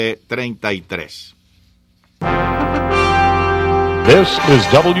33. This is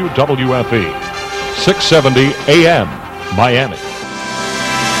WWFE, 670 AM, Miami.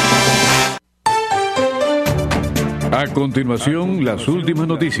 A continuación, las últimas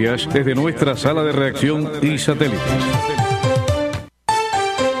noticias desde nuestra sala de redacción y satélites.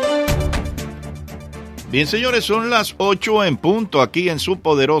 Bien, señores, son las 8 en punto aquí en su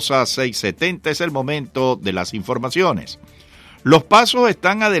Poderosa 670. Es el momento de las informaciones. Los pasos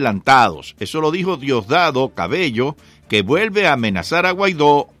están adelantados. Eso lo dijo Diosdado Cabello, que vuelve a amenazar a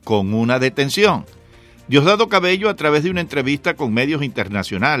Guaidó con una detención. Diosdado Cabello, a través de una entrevista con medios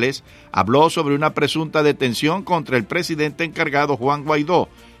internacionales, habló sobre una presunta detención contra el presidente encargado Juan Guaidó,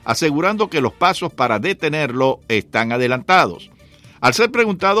 asegurando que los pasos para detenerlo están adelantados. Al ser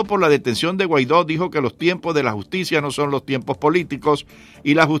preguntado por la detención de Guaidó, dijo que los tiempos de la justicia no son los tiempos políticos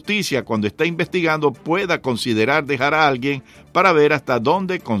y la justicia, cuando está investigando, pueda considerar dejar a alguien para ver hasta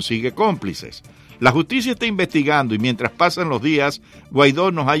dónde consigue cómplices. La justicia está investigando y mientras pasan los días,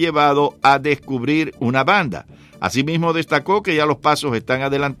 Guaidó nos ha llevado a descubrir una banda. Asimismo, destacó que ya los pasos están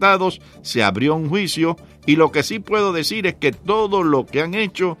adelantados, se abrió un juicio y lo que sí puedo decir es que todo lo que han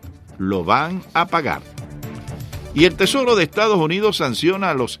hecho lo van a pagar. Y el Tesoro de Estados Unidos sanciona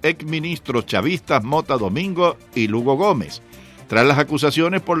a los exministros chavistas Mota Domingo y Lugo Gómez. Tras las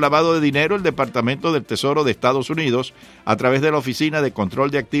acusaciones por lavado de dinero, el Departamento del Tesoro de Estados Unidos, a través de la Oficina de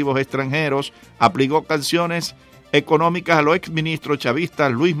Control de Activos Extranjeros, aplicó sanciones económicas a los exministros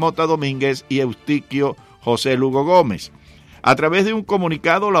chavistas Luis Mota Domínguez y Eustiquio José Lugo Gómez. A través de un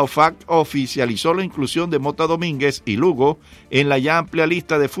comunicado, la OFAC oficializó la inclusión de Mota Domínguez y Lugo en la ya amplia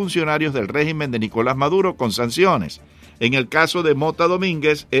lista de funcionarios del régimen de Nicolás Maduro con sanciones. En el caso de Mota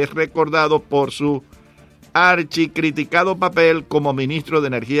Domínguez, es recordado por su archicriticado papel como ministro de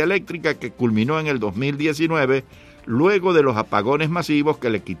Energía Eléctrica que culminó en el 2019, luego de los apagones masivos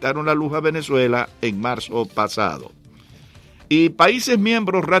que le quitaron la luz a Venezuela en marzo pasado. Y países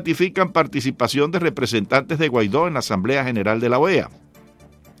miembros ratifican participación de representantes de Guaidó en la Asamblea General de la OEA.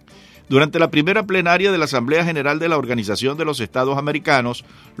 Durante la primera plenaria de la Asamblea General de la Organización de los Estados Americanos,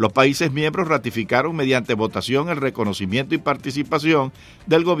 los países miembros ratificaron mediante votación el reconocimiento y participación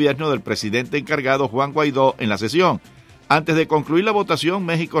del gobierno del presidente encargado Juan Guaidó en la sesión. Antes de concluir la votación,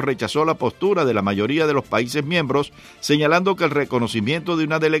 México rechazó la postura de la mayoría de los países miembros, señalando que el reconocimiento de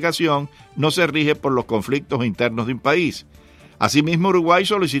una delegación no se rige por los conflictos internos de un país. Asimismo, Uruguay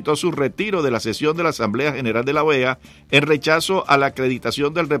solicitó su retiro de la sesión de la Asamblea General de la OEA en rechazo a la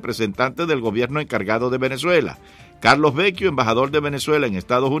acreditación del representante del gobierno encargado de Venezuela. Carlos Vecchio, embajador de Venezuela en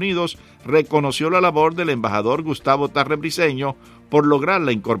Estados Unidos, reconoció la labor del embajador Gustavo Tarre Briceño por lograr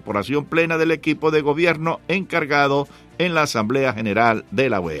la incorporación plena del equipo de gobierno encargado en la Asamblea General de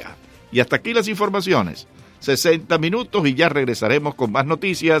la OEA. Y hasta aquí las informaciones. 60 minutos y ya regresaremos con más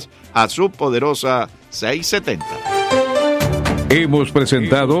noticias a su Poderosa 670. Hemos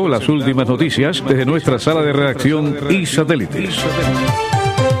presentado las últimas noticias desde nuestra sala de redacción y satélites.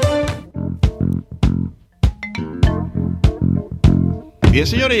 Bien,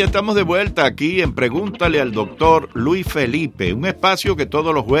 señores, ya estamos de vuelta aquí en Pregúntale al Doctor Luis Felipe, un espacio que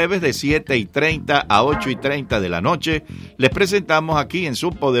todos los jueves de 7:30 a 8:30 de la noche les presentamos aquí en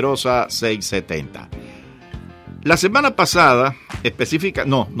su Poderosa 670. La semana pasada,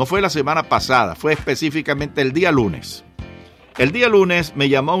 no fue la semana pasada, fue específicamente el día lunes. El día lunes me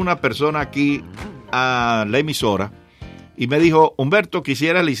llamó una persona aquí a la emisora y me dijo: Humberto,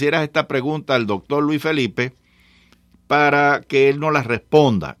 quisiera le hicieras esta pregunta al doctor Luis Felipe para que él nos la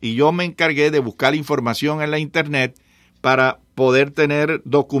responda. Y yo me encargué de buscar información en la internet para poder tener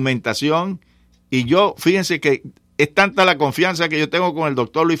documentación. Y yo, fíjense que es tanta la confianza que yo tengo con el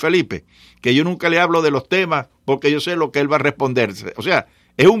doctor Luis Felipe, que yo nunca le hablo de los temas porque yo sé lo que él va a responder. O sea,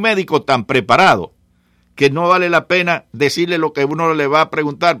 es un médico tan preparado que no vale la pena decirle lo que uno le va a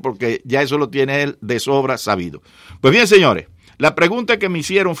preguntar porque ya eso lo tiene él de sobra sabido. Pues bien, señores, la pregunta que me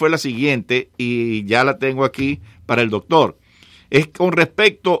hicieron fue la siguiente y ya la tengo aquí para el doctor. Es con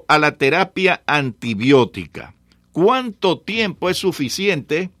respecto a la terapia antibiótica. ¿Cuánto tiempo es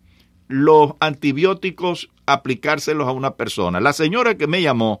suficiente los antibióticos aplicárselos a una persona? La señora que me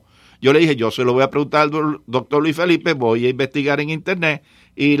llamó, yo le dije, yo se lo voy a preguntar al doctor Luis Felipe, voy a investigar en internet,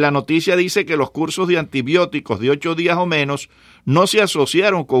 y la noticia dice que los cursos de antibióticos de 8 días o menos no se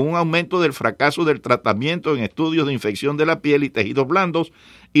asociaron con un aumento del fracaso del tratamiento en estudios de infección de la piel y tejidos blandos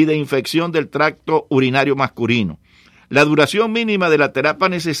y de infección del tracto urinario masculino. La duración mínima de la terapia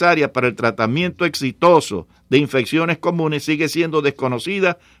necesaria para el tratamiento exitoso de infecciones comunes sigue siendo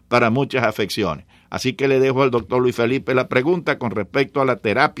desconocida para muchas afecciones. Así que le dejo al doctor Luis Felipe la pregunta con respecto a la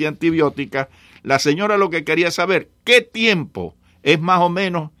terapia antibiótica. La señora lo que quería saber, ¿qué tiempo es más o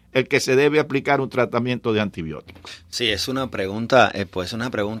menos el que se debe aplicar un tratamiento de antibióticos? Sí, es una pregunta,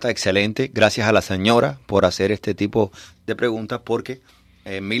 excelente. Gracias a la señora por hacer este tipo de preguntas, porque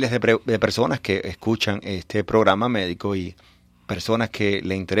miles de personas que escuchan este programa médico y personas que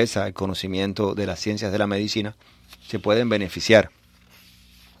le interesa el conocimiento de las ciencias de la medicina se pueden beneficiar.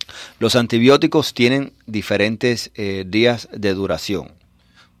 Los antibióticos tienen diferentes días de duración.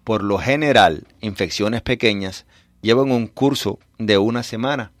 Por lo general, infecciones pequeñas llevan un curso de una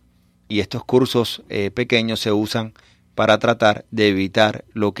semana y estos cursos pequeños se usan para tratar de evitar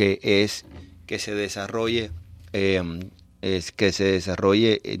lo que es que se desarrolle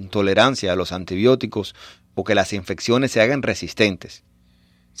intolerancia a los antibióticos o que las infecciones se hagan resistentes.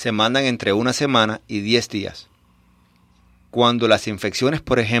 Se mandan entre una semana y 10 días. Cuando las infecciones,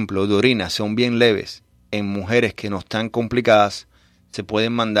 por ejemplo, de orina son bien leves, en mujeres que no están complicadas, se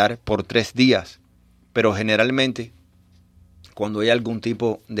pueden mandar por 3 días. Pero generalmente, cuando hay algún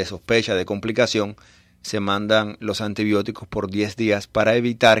tipo de sospecha de complicación, se mandan los antibióticos por 10 días para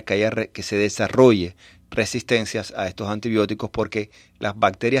evitar que se desarrolle resistencias a estos antibióticos, porque las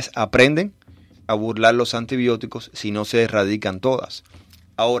bacterias aprenden a burlar los antibióticos si no se erradican todas.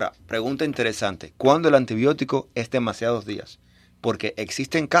 Ahora, pregunta interesante, ¿cuándo el antibiótico es demasiados días? Porque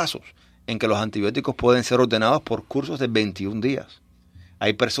existen casos en que los antibióticos pueden ser ordenados por cursos de 21 días.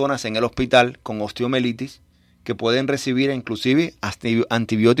 Hay personas en el hospital con osteomielitis que pueden recibir inclusive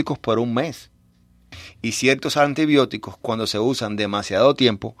antibióticos por un mes. Y ciertos antibióticos, cuando se usan demasiado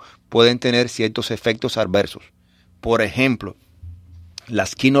tiempo, pueden tener ciertos efectos adversos. Por ejemplo,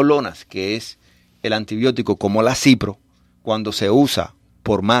 las quinolonas, que es el antibiótico como la cipro, cuando se usa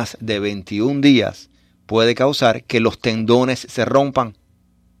por más de 21 días, puede causar que los tendones se rompan.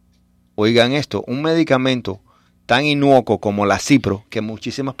 Oigan esto, un medicamento tan inocuo como la cipro, que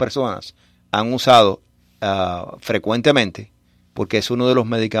muchísimas personas han usado frecuentemente, porque es uno de los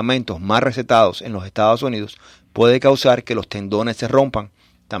medicamentos más recetados en los Estados Unidos, puede causar que los tendones se rompan.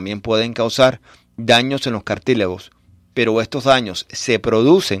 También pueden causar daños en los cartílagos, pero estos daños se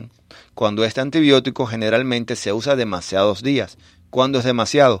producen cuando este antibiótico generalmente se usa demasiados días. ¿Cuándo es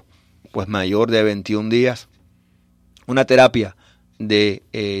demasiado? Pues mayor de 21 días. Una terapia de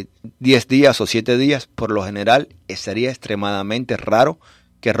 10 días o 7 días, por lo general, sería extremadamente raro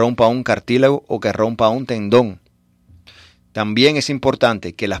que rompa un cartílago o que rompa un tendón. También es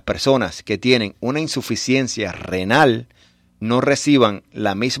importante que las personas que tienen una insuficiencia renal no reciban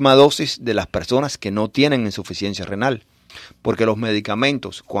la misma dosis de las personas que no tienen insuficiencia renal, porque los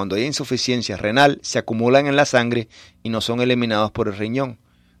medicamentos, cuando hay insuficiencia renal, se acumulan en la sangre y no son eliminados por el riñón.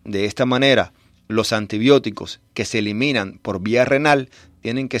 De esta manera, los antibióticos que se eliminan por vía renal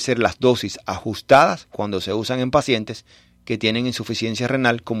tienen que ser las dosis ajustadas cuando se usan en pacientes que tienen insuficiencia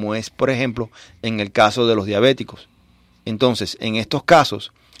renal, como es, por ejemplo, en el caso de los diabéticos. Entonces, en estos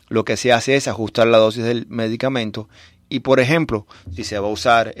casos, lo que se hace es ajustar la dosis del medicamento y, por ejemplo, si se va a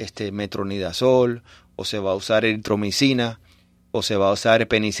usar metronidazol, o se va a usar eritromicina, o se va a usar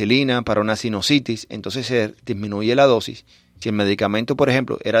penicilina para una sinusitis, entonces se disminuye la dosis. Si el medicamento, por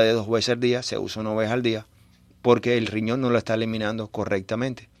ejemplo, era de 2 veces al día, se usa 1 vez al día, porque el riñón no lo está eliminando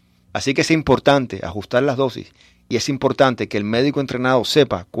correctamente. Así que es importante ajustar las dosis y es importante que el médico entrenado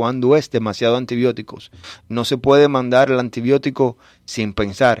sepa cuándo es demasiado antibióticos. No se puede mandar el antibiótico sin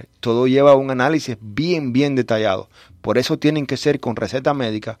pensar. Todo lleva un análisis bien detallado. Por eso tienen que ser con receta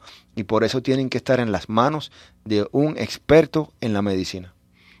médica y por eso tienen que estar en las manos de un experto en la medicina.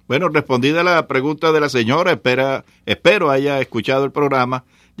 Bueno, respondida la pregunta de la señora, espero haya escuchado el programa,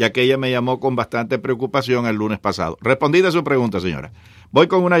 ya que ella me llamó con bastante preocupación el lunes pasado. Respondida su pregunta, señora. Voy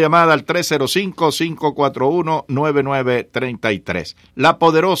con una llamada al 305-541-9933. La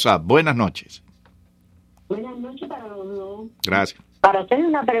Poderosa, buenas noches. Buenas noches para los dos. Gracias. Para hacerle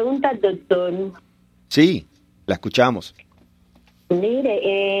una pregunta al doctor. Sí, la escuchamos.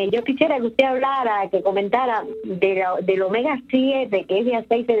 Mire, yo quisiera que usted hablara, que comentara del omega 7, que es de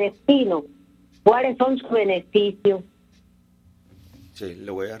aceite de espino. ¿Cuáles son sus beneficios? Sí,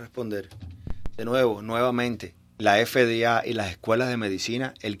 le voy a responder. De nuevo, nuevamente, la FDA y las escuelas de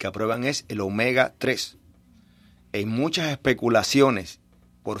medicina, el que aprueban es el omega 3. Hay muchas especulaciones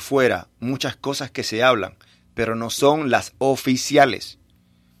por fuera, muchas cosas que se hablan, pero no son las oficiales.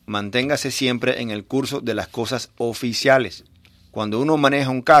 Manténgase siempre en el curso de las cosas oficiales. Cuando uno maneja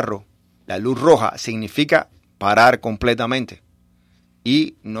un carro, la luz roja significa parar completamente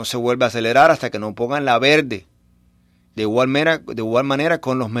y no se vuelve a acelerar hasta que no pongan la verde. De igual manera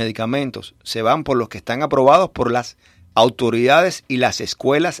con los medicamentos, se van por los que están aprobados por las autoridades y las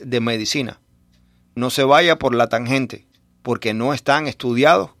escuelas de medicina. No se vaya por la tangente, porque no están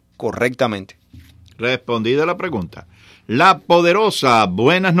estudiados correctamente. Respondida la pregunta. La Poderosa,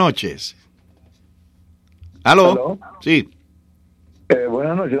 buenas noches. ¿Aló? Sí.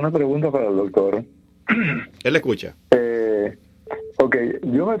 Buenas noches, una pregunta para el doctor. Él le escucha. Ok,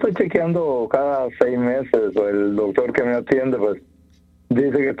 yo me estoy chequeando cada 6 meses, el doctor que me atiende pues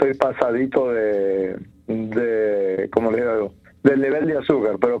dice que estoy pasadito ¿cómo le digo? Del nivel de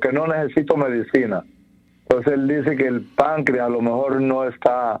azúcar, pero que no necesito medicina. Entonces él dice que el páncreas a lo mejor no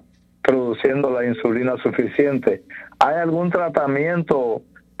está produciendo la insulina suficiente. ¿Hay algún tratamiento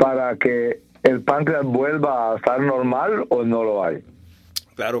para que el páncreas vuelva a estar normal o no lo hay?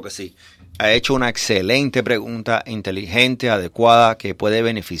 Claro que sí. Ha hecho una excelente pregunta, inteligente, adecuada, que puede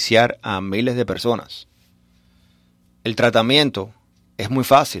beneficiar a miles de personas. El tratamiento es muy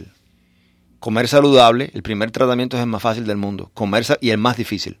fácil. Comer saludable, el primer tratamiento es el más fácil del mundo. Y el más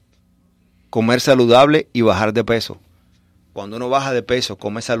difícil. Comer saludable y bajar de peso. Cuando uno baja de peso,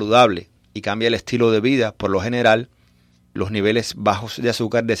 come saludable y cambia el estilo de vida, por lo general, los niveles bajos de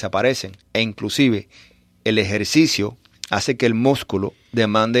azúcar desaparecen. E inclusive, el ejercicio hace que el músculo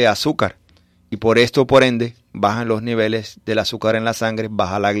demande azúcar. Y por esto, por ende, bajan los niveles del azúcar en la sangre,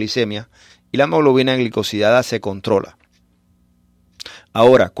 baja la glicemia y la hemoglobina glicosilada se controla.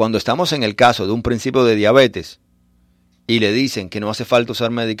 Ahora, cuando estamos en el caso de un principio de diabetes y le dicen que no hace falta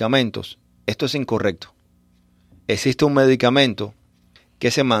usar medicamentos, esto es incorrecto. Existe un medicamento que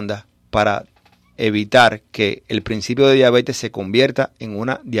se manda para evitar que el principio de diabetes se convierta en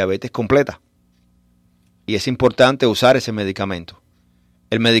una diabetes completa. Y es importante usar ese medicamento.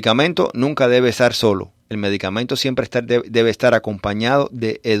 El medicamento nunca debe estar solo. El medicamento siempre debe estar acompañado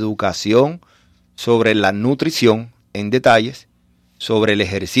de educación sobre la nutrición en detalles, sobre el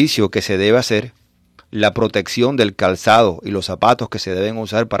ejercicio que se debe hacer, la protección del calzado y los zapatos que se deben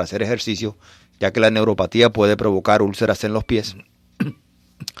usar para hacer ejercicio, ya que la neuropatía puede provocar úlceras en los pies,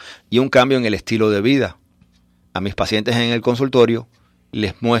 y un cambio en el estilo de vida. A mis pacientes en el consultorio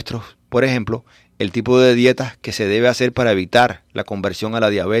les muestro, por ejemplo, el tipo de dietas que se debe hacer para evitar la conversión a la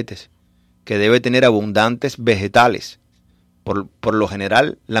diabetes, que debe tener abundantes vegetales. Por lo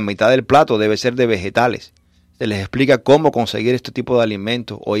general, la mitad del plato debe ser de vegetales. Se les explica cómo conseguir este tipo de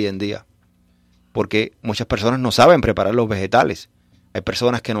alimentos hoy en día, porque muchas personas no saben preparar los vegetales. Hay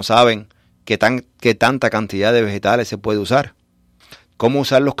personas que no saben qué tanta cantidad de vegetales se puede usar, cómo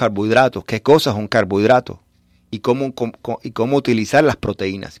usar los carbohidratos, qué cosa es un carbohidrato, y cómo utilizar las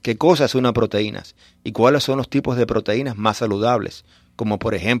proteínas, qué cosa es una proteína y cuáles son los tipos de proteínas más saludables, como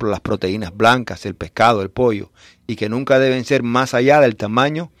por ejemplo las proteínas blancas, el pescado, el pollo, y que nunca deben ser más allá del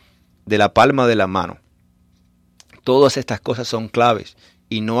tamaño de la palma de la mano. Todas estas cosas son claves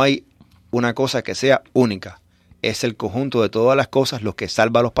y no hay una cosa que sea única. Es el conjunto de todas las cosas lo que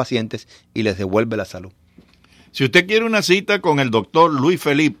salva a los pacientes y les devuelve la salud. Si usted quiere una cita con el doctor Luis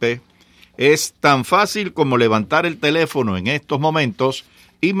Felipe, es tan fácil como levantar el teléfono en estos momentos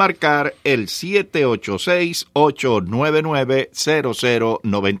y marcar el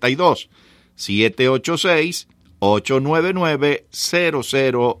 786-899-0092.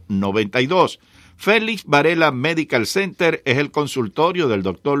 786-899-0092. Félix Varela Medical Center es el consultorio del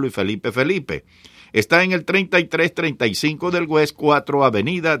doctor Luis Felipe Felipe. Está en el 3335 del West 4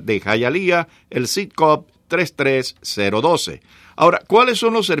 Avenida de Hialeah, el zip code 33012. Ahora, ¿cuáles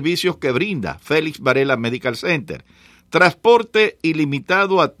son los servicios que brinda Félix Varela Medical Center? Transporte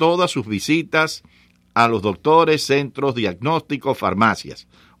ilimitado a todas sus visitas a los doctores, centros, diagnósticos, farmacias.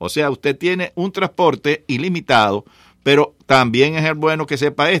 O sea, usted tiene un transporte ilimitado, pero también es bueno que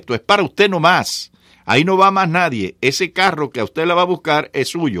sepa esto, es para usted nomás. Ahí no va más nadie. Ese carro que a usted la va a buscar es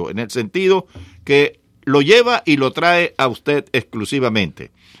suyo, en el sentido que lo lleva y lo trae a usted exclusivamente.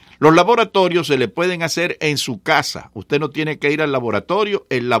 Los laboratorios se le pueden hacer en su casa. Usted no tiene que ir al laboratorio,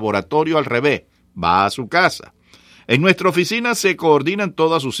 el laboratorio al revés, va a su casa. En nuestra oficina se coordinan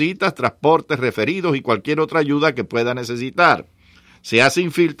todas sus citas, transportes, referidos y cualquier otra ayuda que pueda necesitar. Se hace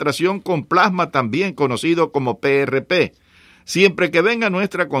infiltración con plasma, también conocido como PRP. Siempre que venga a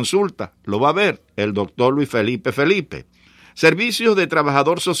nuestra consulta, lo va a ver el doctor Luis Felipe Felipe. Servicios de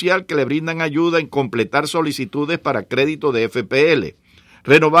trabajador social que le brindan ayuda en completar solicitudes para crédito de FPL.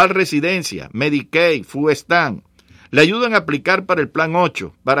 Renovar residencia, Medicaid, Food Stamp. Le ayudan a aplicar para el Plan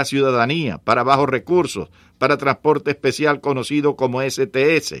 8, para ciudadanía, para bajos recursos, para transporte especial conocido como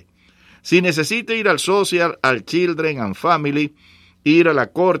STS. Si necesita ir al Social, al Children and Family, ir a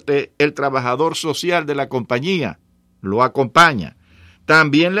la corte, el trabajador social de la compañía lo acompaña.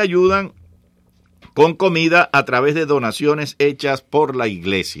 También le ayudan con comida a través de donaciones hechas por la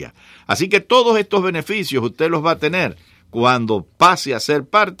iglesia. Así que todos estos beneficios usted los va a tener cuando pase a ser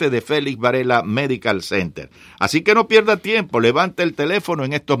parte de Félix Varela Medical Center. Así que no pierda tiempo, levante el teléfono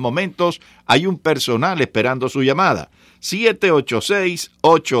en estos momentos, hay un personal esperando su llamada.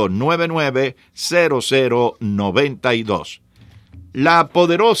 786-899-0092. La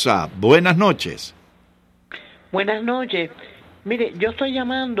Poderosa, buenas noches. Buenas noches. Mire, yo estoy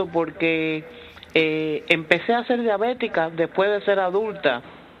llamando porque empecé a ser diabética después de ser adulta.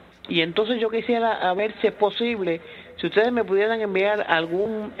 Y entonces yo quisiera a ver si es posible, si ustedes me pudieran enviar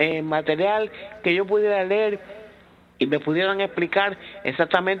algún material que yo pudiera leer y me pudieran explicar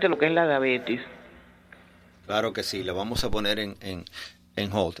exactamente lo que es la diabetes. Claro que sí, lo vamos a poner en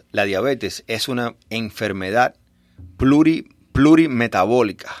hold. La diabetes es una enfermedad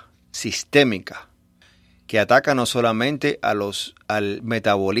plurimetabólica, sistémica, que ataca no solamente al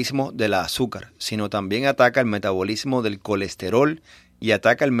metabolismo del azúcar, sino también ataca el metabolismo del colesterol y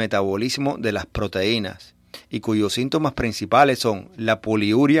ataca el metabolismo de las proteínas, y cuyos síntomas principales son la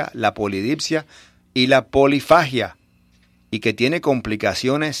poliuria, la polidipsia y la polifagia, y que tiene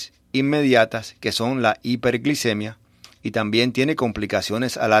complicaciones inmediatas que son la hiperglicemia, y también tiene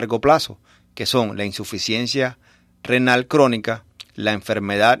complicaciones a largo plazo que son la insuficiencia renal crónica, la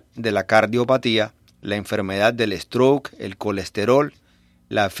enfermedad de la cardiopatía, la enfermedad del stroke, el colesterol,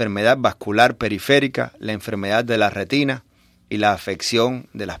 la enfermedad vascular periférica, la enfermedad de la retina y la afección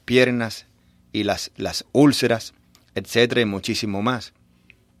de las piernas y las úlceras, etcétera, y muchísimo más.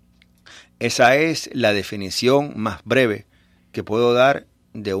 Esa es la definición más breve que puedo dar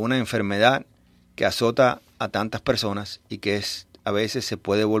de una enfermedad que azota a tantas personas y que a veces se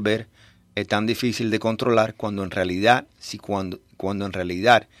puede volver tan difícil de controlar cuando en realidad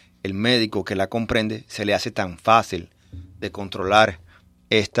el médico que la comprende se le hace tan fácil de controlar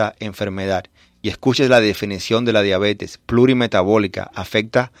esta enfermedad. Y escuches la definición de la diabetes plurimetabólica.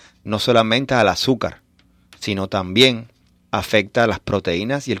 Afecta no solamente al azúcar, sino también afecta a las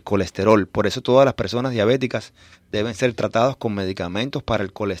proteínas y el colesterol. Por eso todas las personas diabéticas deben ser tratadas con medicamentos para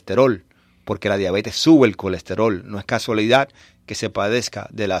el colesterol, porque la diabetes sube el colesterol. No es casualidad que se padezca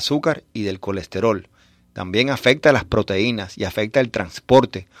del azúcar y del colesterol. También afecta a las proteínas y afecta el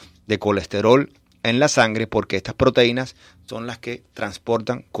transporte de colesterol en la sangre, porque estas proteínas son las que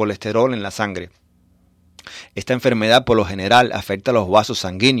transportan colesterol en la sangre. Esta enfermedad por lo general afecta a los vasos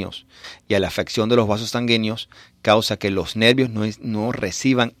sanguíneos, y a la afección de los vasos sanguíneos causa que los nervios no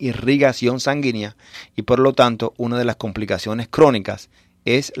reciban irrigación sanguínea, y por lo tanto una de las complicaciones crónicas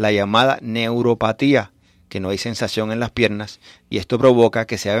es la llamada neuropatía, que no hay sensación en las piernas, y esto provoca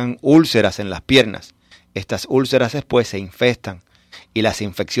que se hagan úlceras en las piernas. Estas úlceras después se infestan, y las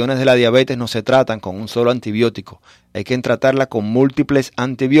infecciones de la diabetes no se tratan con un solo antibiótico, hay que tratarla con múltiples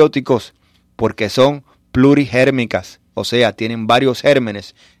antibióticos, porque son plurigérmicas, o sea, tienen varios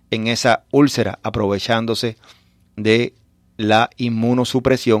gérmenes en esa úlcera, aprovechándose de la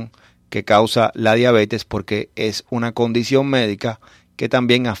inmunosupresión que causa la diabetes, porque es una condición médica que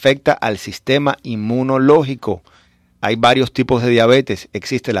también afecta al sistema inmunológico. Hay varios tipos de diabetes.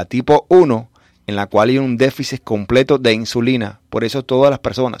 Existe la tipo 1, en la cual hay un déficit completo de insulina. Por eso todas las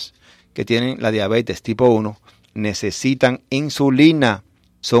personas que tienen la diabetes tipo 1 necesitan insulina,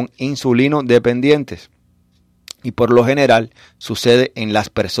 son insulino dependientes. Y por lo general sucede en las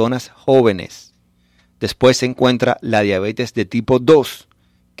personas jóvenes. Después se encuentra la diabetes de tipo 2,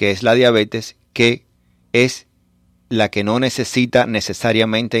 que es la diabetes que es la que no necesita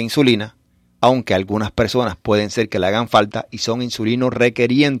necesariamente insulina, aunque algunas personas pueden ser que le hagan falta y son insulino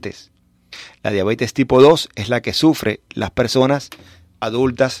requerientes. La diabetes tipo 2 es la que sufre las personas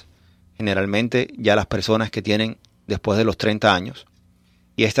adultas, generalmente ya las personas que tienen después de los 30 años.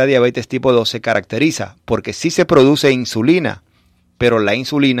 Y esta diabetes tipo 2 se caracteriza porque sí se produce insulina, pero la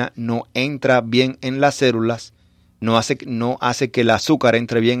insulina no entra bien en las células, no hace que el azúcar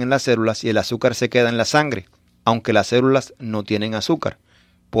entre bien en las células, y el azúcar se queda en la sangre, aunque las células no tienen azúcar.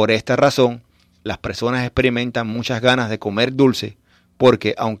 Por esta razón, las personas experimentan muchas ganas de comer dulce,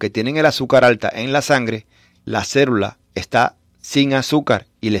 porque aunque tienen el azúcar alta en la sangre, la célula está sin azúcar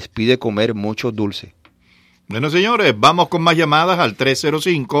y les pide comer mucho dulce. Bueno, señores, vamos con más llamadas al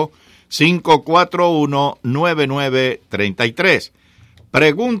 305-541-9933.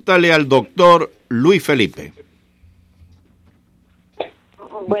 Pregúntale al doctor Luis Felipe.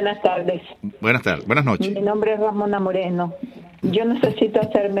 Buenas tardes. Buenas tardes, buenas noches. Mi nombre es Ramona Moreno. Yo necesito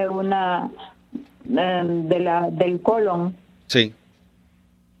hacerme una del colon. Sí.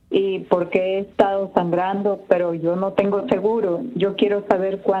 Y porque he estado sangrando, pero yo no tengo seguro. Yo quiero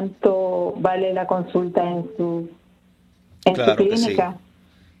saber cuánto vale la consulta en su clínica. Sí.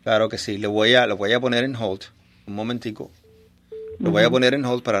 Claro que sí. Lo voy a poner en hold un momentico. Lo voy a poner en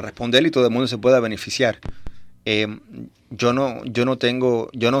hold para responder y todo el mundo se pueda beneficiar. Yo no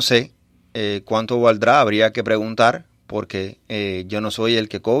sé cuánto valdrá. Habría que preguntar, porque yo no soy el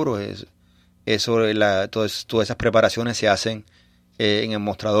que cobro. todas esas preparaciones se hacen en el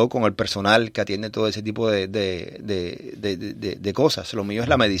mostrador con el personal que atiende todo ese tipo de cosas. Lo mío es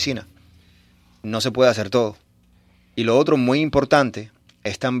la medicina. No se puede hacer todo. Y lo otro muy importante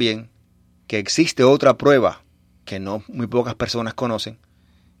es también que existe otra prueba que no muy pocas personas conocen,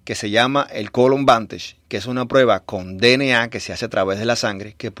 que se llama el colon vantage, que es una prueba con DNA que se hace a través de la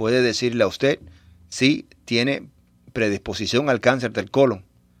sangre, que puede decirle a usted si tiene predisposición al cáncer del colon.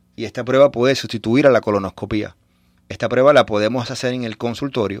 Y esta prueba puede sustituir a la colonoscopía. Esta prueba la podemos hacer en el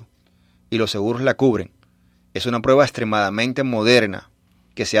consultorio y los seguros la cubren. Es una prueba extremadamente moderna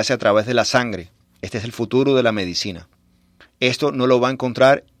que se hace a través de la sangre. Este es el futuro de la medicina. Esto no lo va a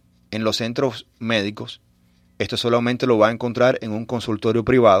encontrar en los centros médicos. Esto solamente lo va a encontrar en un consultorio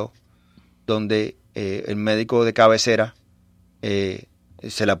privado donde el médico de cabecera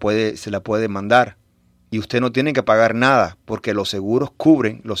se la puede mandar. Y usted no tiene que pagar nada porque los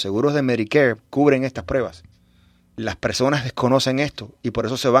seguros de Medicare cubren estas pruebas. Las personas desconocen esto y por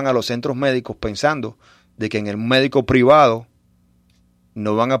eso se van a los centros médicos pensando de que en el médico privado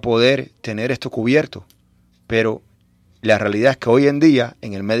no van a poder tener esto cubierto. Pero la realidad es que hoy en día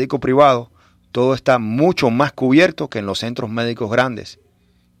en el médico privado todo está mucho más cubierto que en los centros médicos grandes.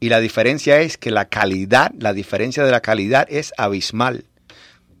 Y la diferencia es que la diferencia de la calidad es abismal.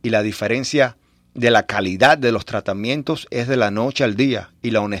 Y la diferencia de la calidad de los tratamientos es de la noche al día.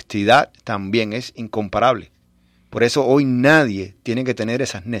 Y la honestidad también es incomparable. Por eso hoy nadie tiene que tener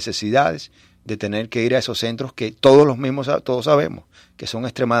esas necesidades de tener que ir a esos centros que todos sabemos que son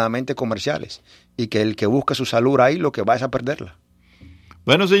extremadamente comerciales. Y que el que busca su salud ahí lo que va es a perderla.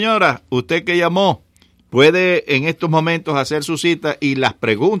 Bueno, señora, usted que llamó puede en estos momentos hacer su cita y las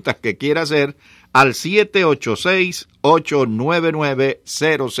preguntas que quiera hacer al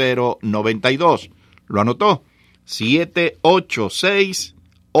 786-899-0092. ¿Lo anotó?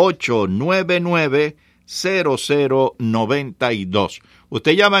 786-899-0092.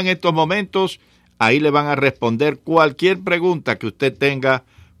 Usted llama en estos momentos, ahí le van a responder cualquier pregunta que usted tenga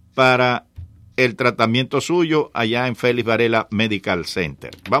para el tratamiento suyo allá en Félix Varela Medical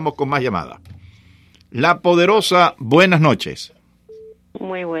Center. Vamos con más llamadas. La Poderosa, buenas noches.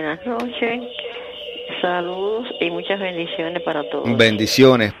 Muy buenas noches. Saludos y muchas bendiciones para todos.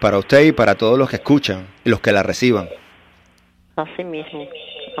 Bendiciones para usted y para todos los que escuchan y los que la reciban. Así mismo.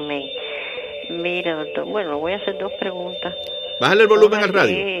 Amén. Mira, doctor, bueno, voy a hacer dos preguntas. Bájale el volumen al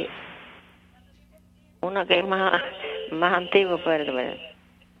radio. Una que es más antigua, pero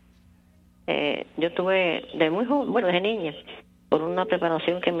yo tuve de muy joven, bueno, desde niña, por una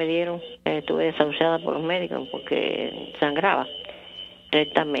preparación que me dieron, estuve desahuciada por los médicos porque sangraba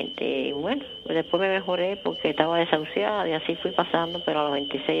directamente. Y bueno, después me mejoré porque estaba desahuciada y así fui pasando, pero a los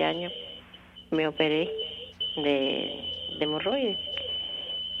 26 años me operé de hemorroides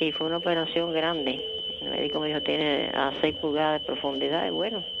y fue una operación grande. El médico me dijo tiene a 6 pulgadas de profundidad y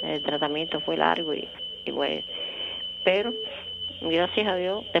bueno, el tratamiento fue largo y bueno, pero gracias a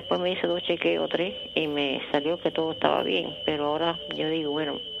Dios, después me hice 2 chequeos, 3, y me salió que todo estaba bien. Pero ahora yo digo,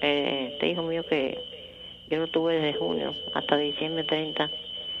 bueno, este hijo mío que yo lo tuve desde junio hasta diciembre 30,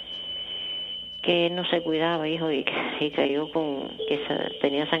 que no se cuidaba, hijo, y cayó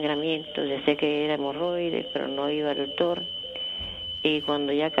tenía sangramiento. Yo sé que era hemorroides, pero no iba al doctor. Y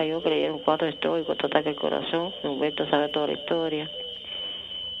cuando ya cayó, que le dieron 4 estrogos y 4 ataques al corazón, Humberto sabe toda la historia.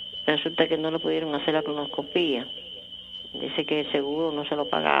 Resulta que no le pudieron hacer la colonoscopía. Dice que el seguro no se lo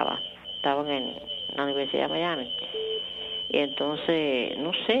pagaba. Estaban en la Universidad de Miami. Y entonces,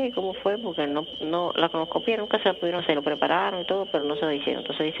 no sé cómo fue, porque no la colonoscopia nunca se la pudieron hacer. Lo prepararon y todo, pero no se lo hicieron.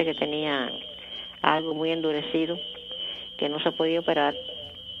 Entonces dice que tenía algo muy endurecido, que no se podía operar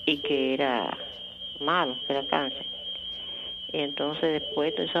y que era malo, que era cáncer. Y entonces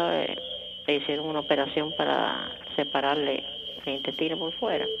después, tú sabes, le hicieron una operación para separarle el intestino por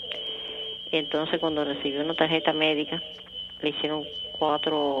fuera. Y entonces cuando recibió una tarjeta médica, le hicieron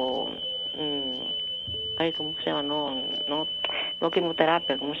 4, ¿cómo se llama? No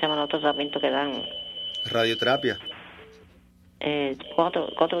quimioterapia, ¿cómo se llama el otro tratamiento que dan? Radioterapia.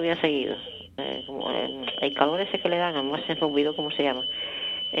 4 días seguidos. Como el calor ese que le dan, a mí se me olvidó cómo se llama.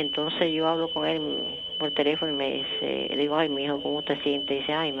 Entonces yo hablo con él por teléfono y me dice, le digo, ay, mi hijo, ¿cómo te sientes? Y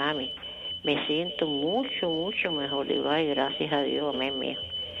dice, ay, mami, me siento mucho, mucho mejor. Le digo, ay, gracias a Dios, amén, mi hijo.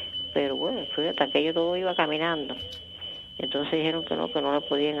 Pero bueno, fue hasta que yo todo iba caminando. Entonces dijeron que no le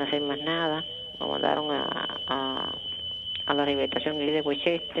podían hacer más nada. Lo mandaron a la rehabilitación de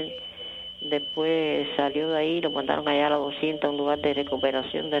Westchester. Después salió de ahí, lo mandaron allá a la 200, a un lugar de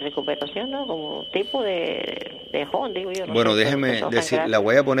recuperación, ¿no? Como tipo de hold, digo yo. No bueno, sé, déjeme decir, la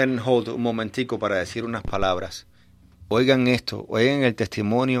voy a poner en hold un momentico para decir unas palabras. oigan esto, oigan el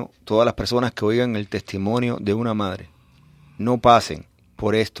testimonio, todas las personas que oigan el testimonio de una madre, no pasen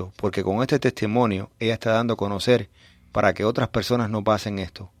por esto, porque con este testimonio ella está dando a conocer para que otras personas no pasen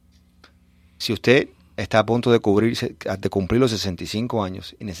esto. Si usted está a punto de cumplir los 65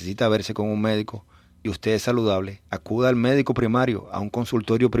 años y necesita verse con un médico y usted es saludable, acuda al médico primario, a un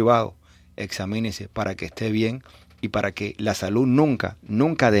consultorio privado, examínese para que esté bien y para que la salud nunca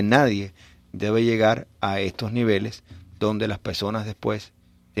de nadie debe llegar a estos niveles donde las personas después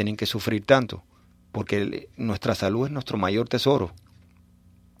tienen que sufrir tanto, porque nuestra salud es nuestro mayor tesoro.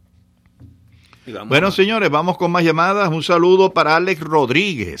 Bueno, señores, vamos con más llamadas. Un saludo para Alex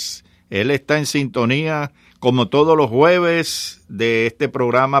Rodríguez. Él está en sintonía, como todos los jueves de este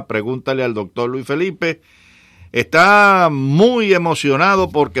programa, Pregúntale al doctor Luis Felipe. Está muy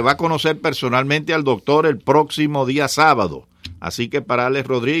emocionado porque va a conocer personalmente al doctor el próximo día sábado. Así que para Alex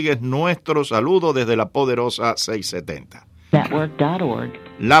Rodríguez, nuestro saludo desde la Poderosa 670. Network.org.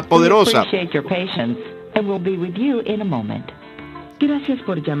 La Poderosa. Gracias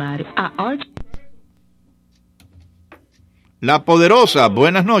por llamar a Arch. La Poderosa,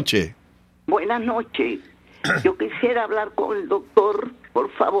 buenas noches. Buenas noches. Yo quisiera hablar con el doctor,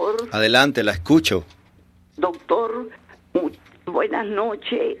 por favor. Adelante, la escucho. Doctor, buenas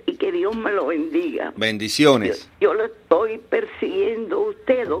noches y que Dios me lo bendiga. Bendiciones. Yo lo estoy persiguiendo a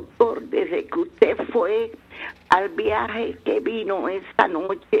usted, doctor, desde que usted fue al viaje que vino esta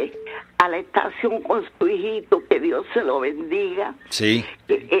noche a la estación con su hijito, que Dios se lo bendiga. Sí.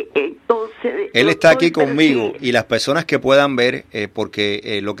 Entonces, él está aquí conmigo y las personas que puedan ver,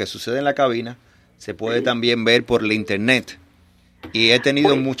 porque lo que sucede en la cabina se puede también ver por el internet. Y he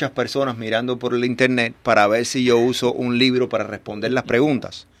tenido muchas personas mirando por el internet para ver si yo uso un libro para responder las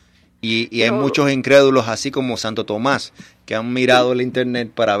preguntas. Y hay muchos incrédulos, así como Santo Tomás, que han mirado el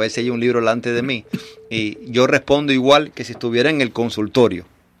internet para ver si hay un libro delante de mí. Y yo respondo igual que si estuviera en el consultorio.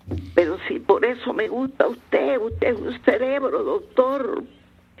 Pero si por eso me gusta usted es un cerebro, doctor.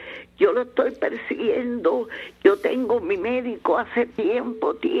 Yo lo estoy persiguiendo. Yo tengo mi médico hace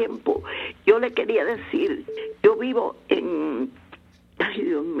tiempo. Yo le quería decir, yo vivo en... Ay,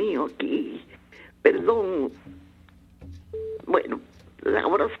 Dios mío, aquí... Perdón. Bueno,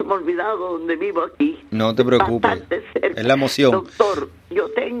 ahora se me ha olvidado dónde vivo aquí. No te preocupes. Es la emoción. Doctor,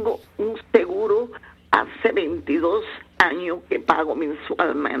 yo tengo un seguro hace 22 años que pago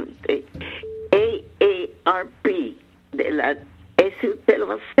mensualmente. AARP de la... ¿Ese usted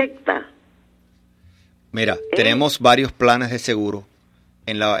lo acepta? Mira, tenemos varios planes de seguro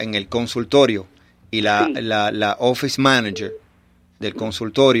en el consultorio y la office manager del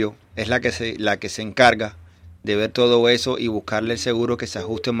consultorio es la que se encarga de ver todo eso y buscarle el seguro que se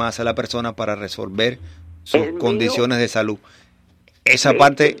ajuste más a la persona para resolver sus condiciones de salud. Esa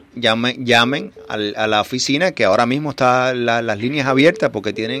parte, llamen a la oficina, que ahora mismo está las líneas abiertas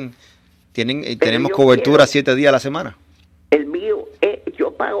porque tenemos cobertura 7 días a la semana. El mío,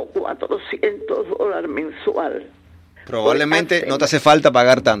 yo pago $400 mensual. Probablemente no te hace falta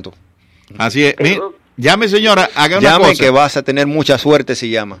pagar tanto. Así es. Llame, señora, haga una cosa. Llame, que vas a tener mucha suerte si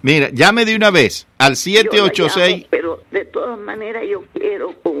llama. Mira, llame de una vez al 786. Pero de todas maneras yo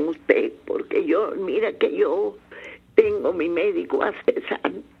quiero con usted, porque mira que yo tengo mi médico hace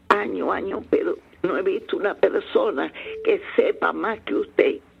años, pero no he visto una persona que sepa más que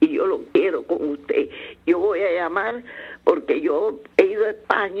usted, y yo lo quiero con usted. Yo voy a llamar porque yo he ido a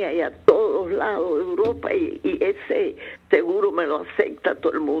España y a todos lados de Europa y ese seguro me lo acepta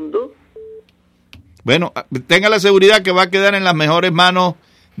todo el mundo. Bueno, tenga la seguridad que va a quedar en las mejores manos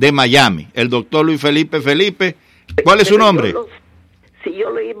de Miami, el doctor Luis Felipe. ¿Cuál es su nombre? Si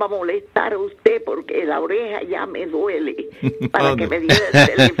yo le iba a molestar a usted porque la oreja ya me duele para que me diera el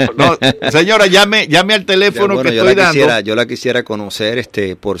teléfono. No, señora, llame al teléfono que estoy dando. Yo la quisiera conocer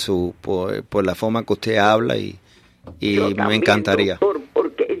por la forma que usted habla y también, me encantaría. Doctor,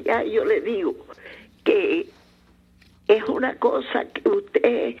 porque ya yo le digo que es una cosa que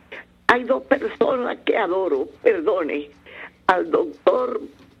usted... Hay 2 personas que adoro, perdone, al doctor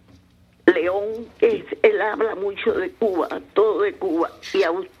León, que él habla mucho de Cuba, todo de Cuba, y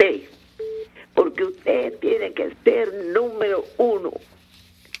a usted, porque usted tiene que ser número 1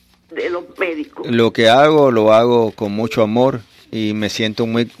 de los médicos. Lo que hago, lo hago con mucho amor y me siento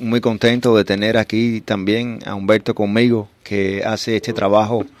muy, muy contento de tener aquí también a Humberto conmigo, que hace este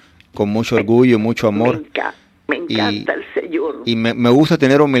trabajo con mucho orgullo y mucho amor. Me encanta el Señor. Y me gusta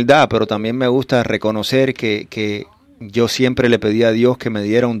tener humildad, pero también me gusta reconocer que yo siempre le pedí a Dios que me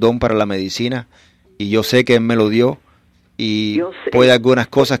diera un don para la medicina y yo sé que Él me lo dio y puede algunas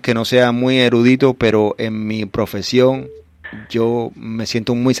cosas que no sean muy erudito, pero en mi profesión yo me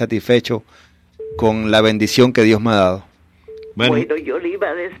siento muy satisfecho con la bendición que Dios me ha dado. Bueno, yo le iba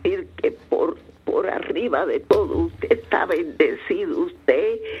a decir que por arriba de todo usted está bendecido,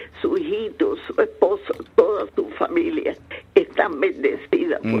 usted, su hijito, su esposo, toda su familia están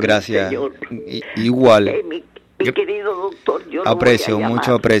bendecidas por Gracias. el Señor. Igual. Mi querido doctor, yo aprecio, lo voy a mucho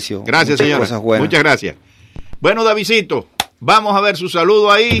llamar. aprecio. Gracias, Muchas señora. Muchas gracias. Bueno, Davidcito, vamos a ver su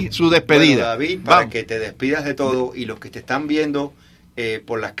saludo ahí, su despedida. Bueno, David, para que te despidas de todo y los que te están viendo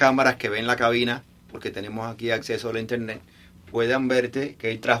por las cámaras que ven la cabina, porque tenemos aquí acceso a la internet, puedan verte que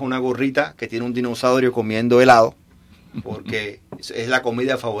él trajo una gorrita que tiene un dinosaurio comiendo helado, porque es la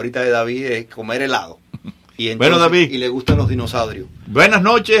comida favorita de David, es comer helado. Y entonces, bueno, David, y le gustan los dinosaurios. Buenas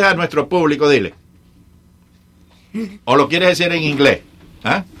noches a nuestro público, dile. ¿O lo quieres decir en inglés?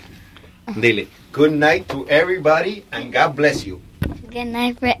 ¿Ah? Dile, good night to everybody and God bless you. Good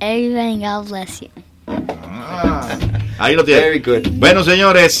night for everybody and God bless you. Ahí lo tiene. Very good. Bueno,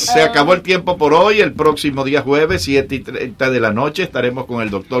 señores, se acabó el tiempo por hoy. El próximo día jueves, 7:30 de la noche, estaremos con el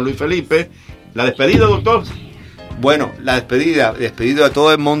doctor Luis Felipe. La despedida, doctor. Bueno, la despedida a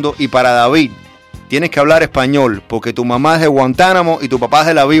todo el mundo. Y para David, tienes que hablar español, porque tu mamá es de Guantánamo y tu papá es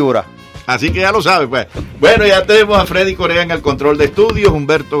de la víbora. Así que ya lo sabes, pues. Bueno, ya tenemos a Freddy Corea en el control de estudios,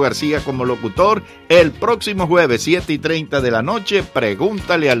 Humberto García como locutor. El próximo jueves, 7:30 de la noche,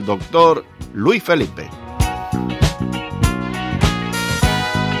 pregúntale al doctor Luis Felipe.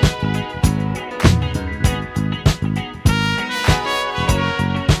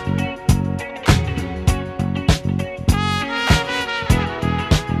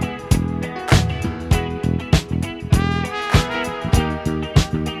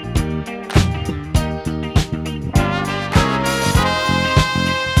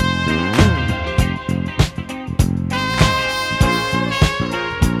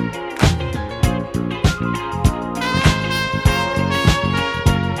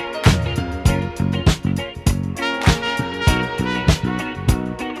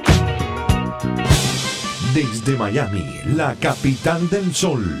 Desde Miami, la capital del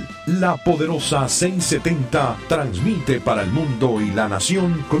sol, la Poderosa 670 transmite para el mundo y la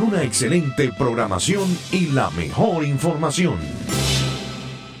nación con una excelente programación y la mejor información.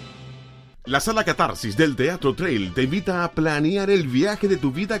 La Sala Catarsis del Teatro Trail te invita a planear el viaje de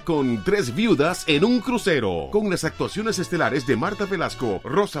tu vida con 3 viudas en un crucero, con las actuaciones estelares de Marta Velasco,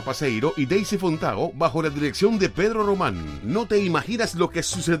 Rosa Paseiro y Daisy Fontao bajo la dirección de Pedro Román. No te imaginas lo que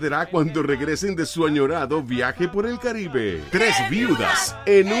sucederá cuando regresen de su añorado viaje por el Caribe. 3 viudas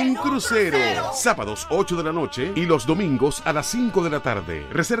en un crucero, sábados 8 de la noche y los domingos a las 5 de la tarde.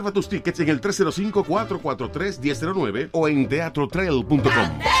 Reserva tus tickets en el 305-443-1009 o en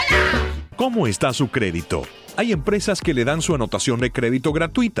teatrotrail.com. ¿Cómo está su crédito? Hay empresas que le dan su anotación de crédito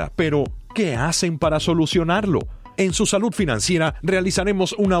gratuita, pero ¿qué hacen para solucionarlo? En su salud financiera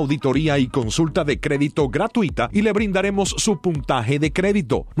realizaremos una auditoría y consulta de crédito gratuita y le brindaremos su puntaje de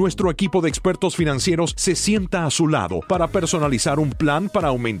crédito. Nuestro equipo de expertos financieros se sienta a su lado para personalizar un plan para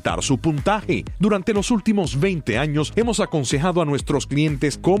aumentar su puntaje. Durante los últimos 20 años hemos aconsejado a nuestros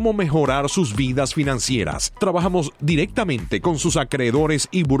clientes cómo mejorar sus vidas financieras. Trabajamos directamente con sus acreedores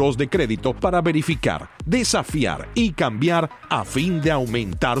y burós de crédito para verificar, desafiar y cambiar a fin de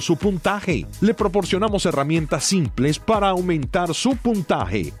aumentar su puntaje. Le proporcionamos herramientas simples para aumentar su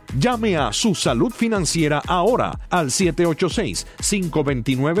puntaje. Llame a su salud financiera ahora al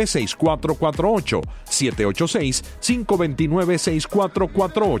 786-529-6448,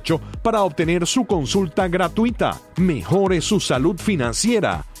 786-529-6448 para obtener su consulta gratuita. Mejore su salud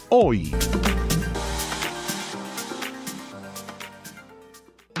financiera hoy.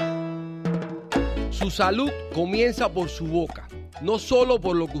 Su salud comienza por su boca. No solo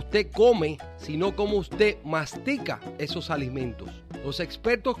por lo que usted come, sino cómo usted mastica esos alimentos. Los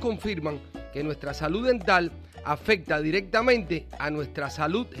expertos confirman que nuestra salud dental afecta directamente a nuestra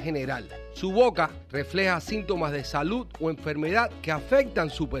salud general. Su boca refleja síntomas de salud o enfermedad que afectan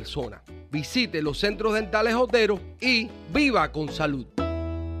su persona. Visite los centros dentales Otero y viva con salud.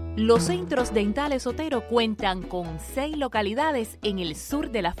 Los centros dentales Otero cuentan con 6 localidades en el sur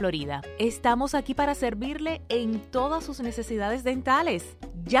de la Florida. Estamos aquí para servirle en todas sus necesidades dentales.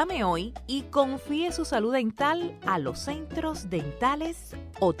 Llame hoy y confíe su salud dental a los centros dentales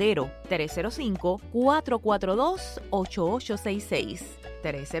Otero. 305-442-8866.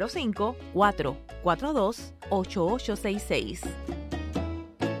 305-442-8866.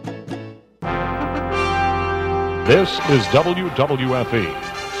 This is WWFE.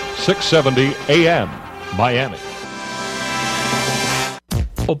 670 AM, Miami.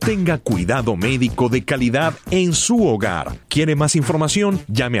 Obtenga cuidado médico de calidad en su hogar. ¿Quiere más información?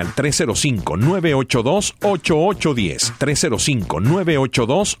 Llame al 305-982-8810.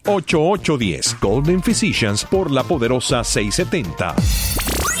 305-982-8810. Golden Physicians por la Poderosa 670.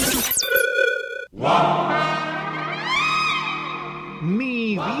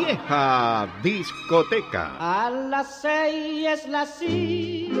 Mi vieja discoteca. A las 6 es la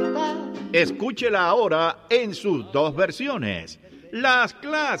cita. Escúchela ahora en sus dos versiones, las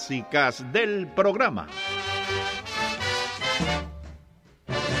clásicas del programa.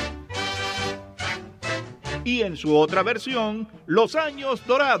 Y en su otra versión, los años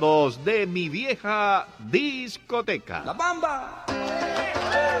dorados de mi vieja discoteca. ¡La bamba!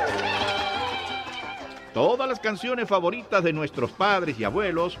 Todas las canciones favoritas de nuestros padres y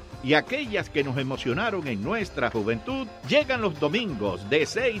abuelos y aquellas que nos emocionaron en nuestra juventud llegan los domingos de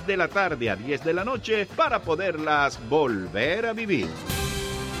 6 de la tarde a 10 de la noche para poderlas volver a vivir.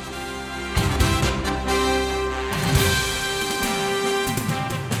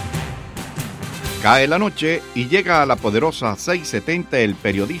 Cae la noche y llega a la Poderosa 670 el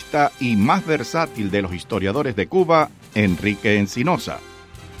periodista y más versátil de los historiadores de Cuba, Enrique Encinosa.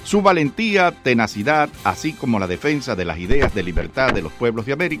 Su valentía, tenacidad, así como la defensa de las ideas de libertad de los pueblos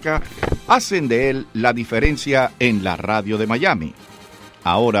de América, hacen de él la diferencia en la radio de Miami.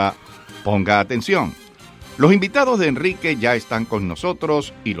 Ahora, ponga atención. Los invitados de Enrique ya están con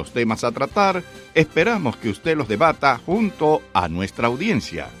nosotros y los temas a tratar esperamos que usted los debata junto a nuestra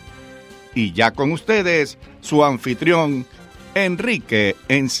audiencia. Y ya con ustedes, su anfitrión, Enrique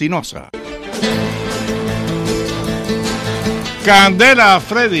Encinosa. Candela,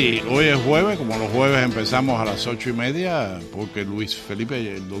 Freddy. Hoy es jueves, como los jueves empezamos a las 8:30, porque el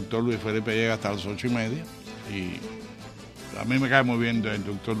doctor Luis Felipe llega hasta las 8:30. Y a mí me cae muy bien el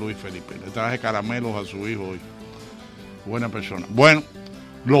doctor Luis Felipe. Le traje caramelos a su hijo hoy. Buena persona. Bueno,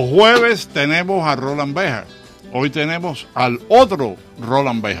 los jueves tenemos a Roland Behar. Hoy tenemos al otro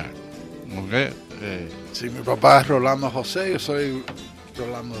Roland Behar. ¿Okay? Sí, mi papá es Rolando José, yo soy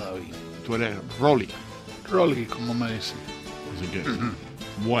Rolando David. Tú eres Rolly. Rolly, como me dicen. Así que,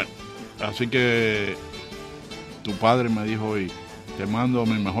 bueno, así que tu padre me dijo hoy, te mando a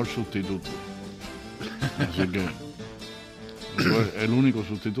mi mejor sustituto. Así que, el único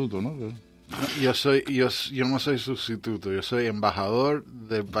sustituto, ¿no? Yo no soy sustituto, yo soy embajador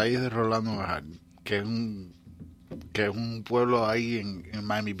del país de Rolando Behar, que es un pueblo ahí en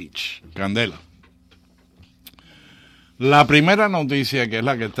Miami Beach. Candela. La primera noticia, que es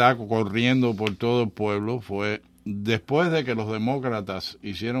la que está corriendo por todo el pueblo, fue después de que los demócratas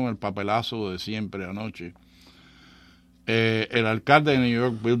hicieron el papelazo de siempre anoche, el alcalde de New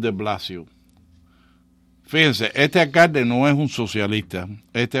York, Bill de Blasio. Fíjense, este alcalde no es un socialista,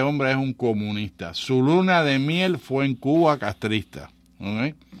 este hombre es un comunista. Su luna de miel fue en Cuba castrista.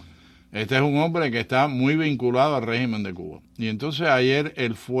 ¿Okay? Este es un hombre que está muy vinculado al régimen de Cuba. Y entonces ayer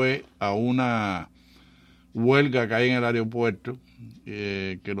él fue a una huelga que hay en el aeropuerto,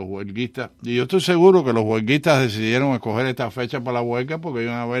 que los huelguistas, y yo estoy seguro que los huelguistas decidieron escoger esta fecha para la huelga porque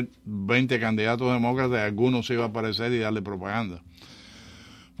iban a haber 20 candidatos demócratas y algunos se iba a aparecer y darle propaganda.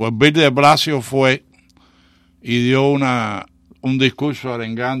 Pues Bill de Blasio fue y dio un discurso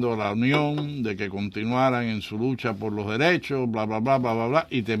arengando a la Unión de que continuaran en su lucha por los derechos, bla, bla, bla, bla, bla, bla,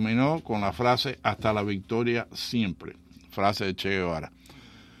 y terminó con la frase hasta la victoria siempre, frase de Che Guevara.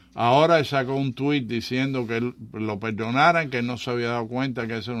 Ahora él sacó un tuit diciendo que él lo perdonaran, que él no se había dado cuenta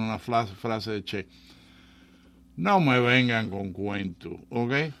que eso era una frase de Che. No me vengan con cuentos,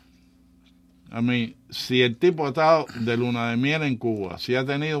 ¿ok? A mí, si el tipo ha estado de luna de miel en Cuba, si ha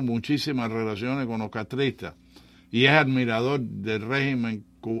tenido muchísimas relaciones con los castristas y es admirador del régimen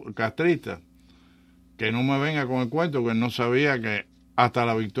castrista, que no me venga con el cuento que él no sabía que hasta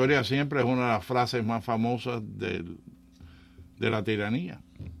la victoria siempre es una de las frases más famosas de la tiranía.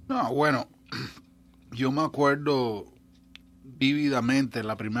 No, bueno, yo me acuerdo vívidamente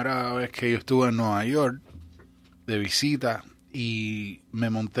la primera vez que yo estuve en Nueva York de visita y me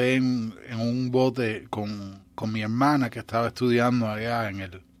monté en un bote con mi hermana que estaba estudiando allá en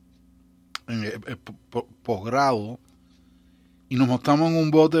el posgrado y nos montamos en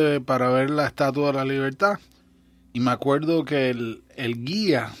un bote para ver la Estatua de la Libertad y me acuerdo que el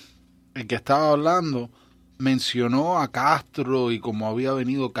guía, el que estaba hablando, mencionó a Castro y cómo había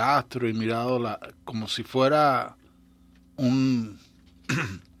venido Castro y mirado como si fuera el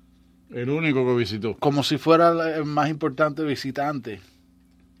único que visitó, como si fuera el más importante visitante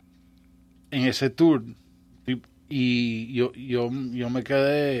en ese tour. Y yo me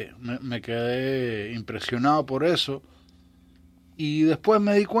quedé impresionado por eso. Y después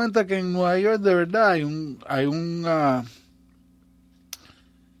me di cuenta que en Nueva York de verdad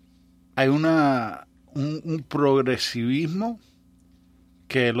hay un progresivismo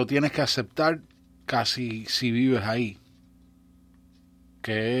que lo tienes que aceptar casi si vives ahí,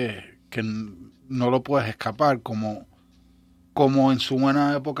 que no lo puedes escapar, como en su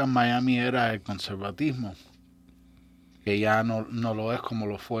buena época en Miami era el conservatismo, que ya no lo es como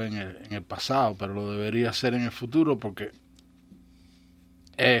lo fue en el pasado, pero lo debería ser en el futuro, porque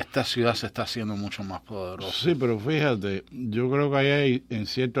esta ciudad se está haciendo mucho más poderosa. Sí, pero fíjate, yo creo que ahí hay en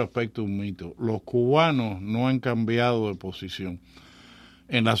cierto aspecto un mito. Los cubanos no han cambiado de posición.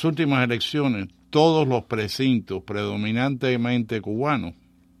 En las últimas elecciones, todos los precintos predominantemente cubanos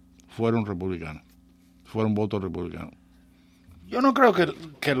fueron republicanos, fueron votos republicanos. Yo no creo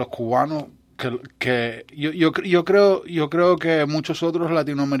que los cubanos, yo creo que muchos otros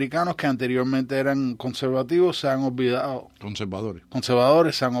latinoamericanos que anteriormente eran conservativos se han olvidado.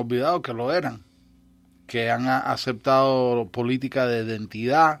 Conservadores se han olvidado que lo eran, que han aceptado política de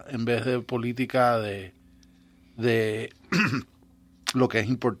identidad en vez de política de lo que es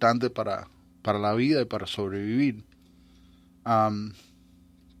importante para la vida y para sobrevivir.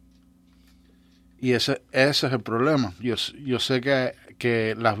 Y ese es el problema. Yo sé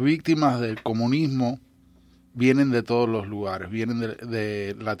que las víctimas del comunismo vienen de todos los lugares. Vienen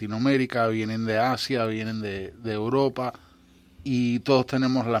de Latinoamérica, vienen de Asia, vienen de Europa. Y todos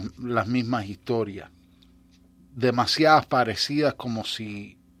tenemos las mismas historias. Demasiadas parecidas, como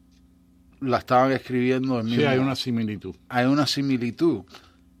si la estaban escribiendo el mismo. Sí, hay una similitud. Hay una similitud.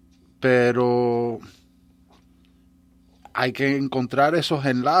 Pero hay que encontrar esos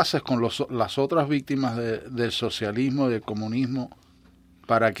enlaces con las otras víctimas del socialismo y del comunismo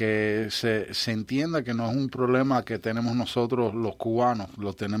para que se entienda que no es un problema que tenemos nosotros los cubanos,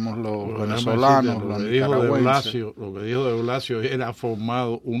 lo tenemos los venezolanos, los nicaragüenses. Lo que dijo de Blasio era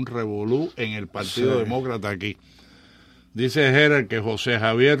formado un revolú en el Partido Demócrata aquí. Dice Gerard que José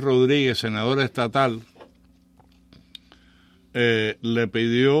Javier Rodríguez, senador estatal, le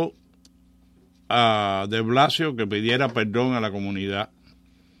pidió a de Blasio que pidiera perdón a la comunidad.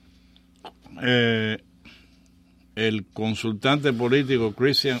 El consultante político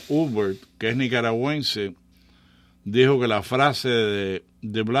Christian Hubert, que es nicaragüense, dijo que la frase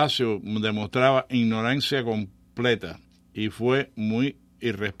de Blasio demostraba ignorancia completa y fue muy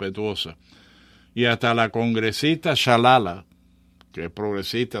irrespetuosa. Y hasta la congresista Shalala, que es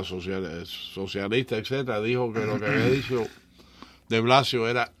progresista, socialista, etcétera, dijo que lo que había dicho de Blasio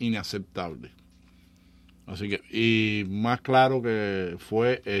era inaceptable. Así que, y más claro que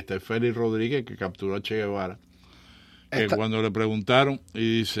fue Félix Rodríguez, que capturó a Che Guevara, que cuando le preguntaron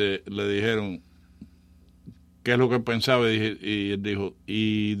le dijeron qué es lo que pensaba, y él dijo,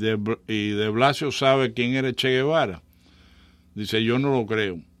 ¿y de Blasio sabe quién era Che Guevara? Dice, yo no lo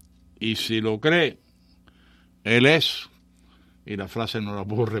creo. Y si lo cree, él es, y la frase no la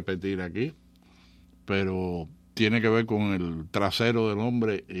puedo repetir aquí, pero tiene que ver con el trasero del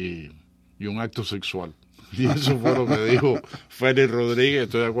hombre y un acto sexual. Y eso fue lo que dijo Félix Rodríguez.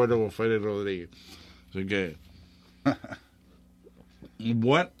 Estoy de acuerdo con Félix Rodríguez. Así que,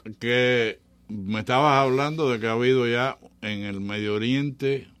 bueno, que me estabas hablando de que ha habido ya en el Medio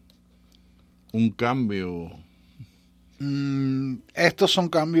Oriente un cambio. Estos son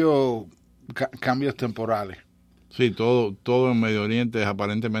cambios temporales. Sí, todo en Medio Oriente es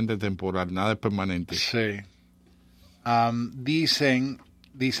aparentemente temporal, nada es permanente. Sí.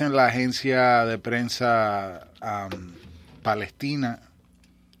 Dicen la agencia de prensa palestina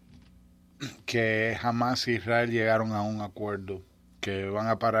que Hamas e Israel llegaron a un acuerdo, que van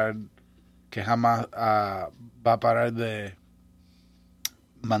a parar, que Hamas va a parar de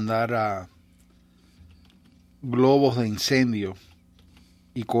mandar a globos de incendio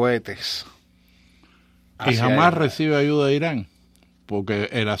y cohetes. Y jamás recibe ayuda de Irán, porque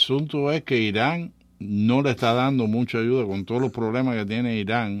el asunto es que Irán no le está dando mucha ayuda con todos los problemas que tiene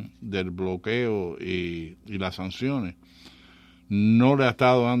Irán del bloqueo y las sanciones. No le ha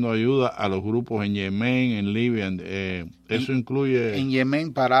estado dando ayuda a los grupos en Yemen, en Libia. Eso incluye... En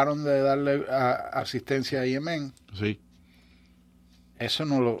Yemen pararon de darle asistencia a Yemen. Sí. Eso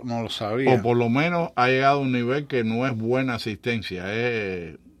no lo sabía. O por lo menos ha llegado a un nivel que no es buena asistencia.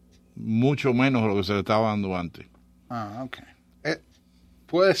 Es mucho menos de lo que se le estaba dando antes. Ah, ok.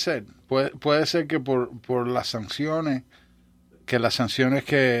 Puede ser. Puede ser que por las sanciones,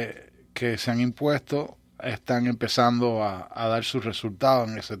 que se han impuesto están empezando a dar sus resultados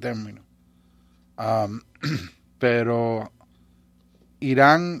en ese término. Pero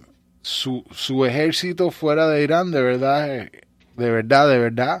Irán, su ejército fuera de Irán, de verdad,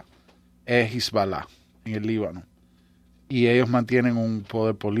 es Hezbollah en el Líbano. Y ellos mantienen un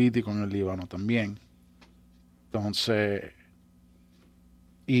poder político en el Líbano también. Entonces,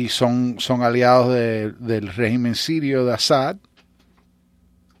 y son aliados del régimen sirio de Assad.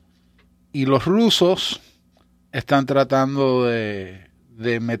 Y los rusos están tratando de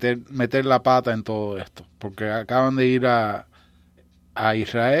meter la pata en todo esto, porque acaban de ir a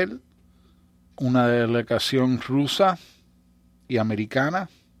Israel, una delegación rusa y americana,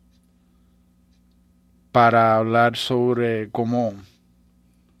 para hablar sobre cómo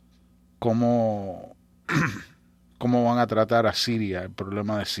van a tratar a Siria, el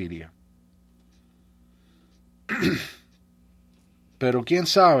problema de Siria. Pero quién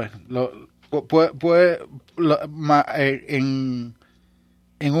sabe, en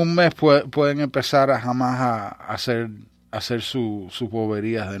un mes pueden empezar a jamás a hacer sus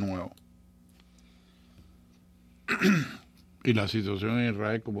boberías de nuevo. ¿Y la situación en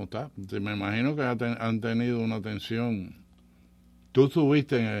Israel cómo está? Me imagino que han tenido una tensión. Tú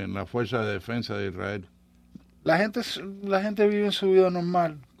estuviste en la Fuerza de Defensa de Israel. La gente vive en su vida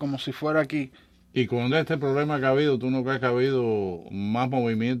normal, como si fuera aquí. Y con este problema que ha habido, ¿tú no crees que ha habido más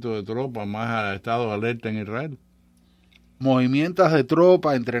movimiento de tropas, más estado de alerta en Israel? Movimientos de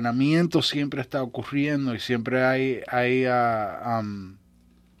tropas, entrenamiento siempre está ocurriendo y siempre hay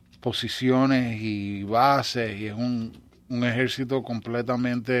posiciones y bases, y es un ejército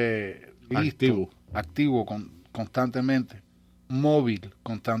completamente listo, activo constantemente, móvil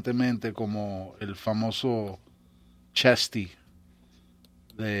constantemente, como el famoso Chesty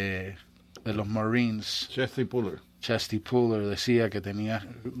de los Marines. Chesty Puller decía que tenía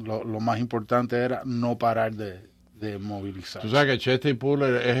lo más importante era no parar de movilizar. Tú sabes que Chesty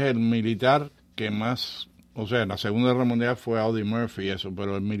Puller es el militar que más, o sea, en la Segunda Guerra Mundial fue Audie Murphy y eso,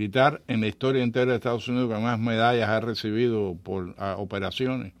 pero el militar en la historia entera de Estados Unidos que más medallas ha recibido por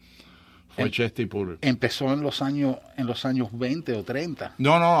operaciones fue Chesty Puller. Empezó en los años 20 o 30.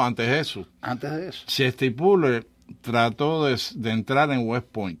 No, antes de eso. Chesty Puller trató de entrar en West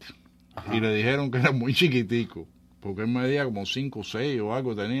Point. Ajá. Y le dijeron que era muy chiquitico, porque él medía como 5 o 6 o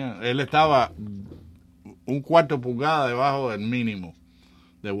algo tenía. Él estaba 1/4 pulgada debajo del mínimo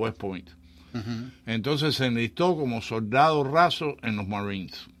de West Point. Uh-huh. Entonces se enlistó como soldado raso en los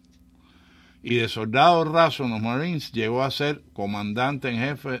Marines. Y de soldado raso en los Marines llegó a ser comandante en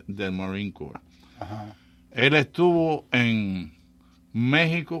jefe del Marine Corps. Uh-huh. Él estuvo en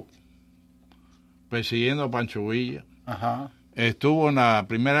México persiguiendo a Pancho Villa. Uh-huh. Estuvo en la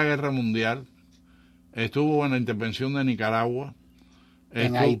Primera Guerra Mundial. Estuvo en la intervención de Nicaragua.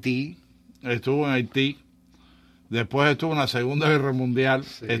 Haití. Estuvo en Haití. Después estuvo en la Segunda Guerra Mundial.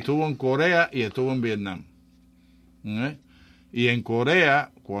 Sí. Estuvo en Corea y estuvo en Vietnam. Y en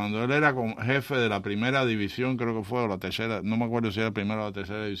Corea, cuando él era jefe de la primera división, creo que fue, o la tercera, no me acuerdo si era la primera o la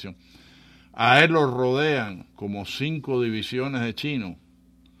tercera división, a él lo rodean como 5 divisiones de chinos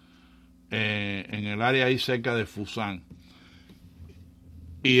en el área ahí cerca de Fusan.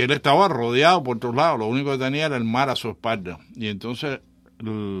 Y él estaba rodeado por todos lados, lo único que tenía era el mar a su espalda. Y entonces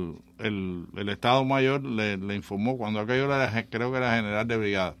el Estado Mayor le informó, cuando aquello era, creo que era general de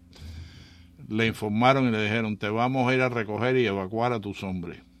brigada, le informaron y le dijeron, te vamos a ir a recoger y evacuar a tus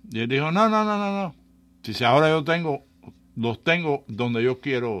hombres. Y él dijo, no. Si ahora los tengo donde yo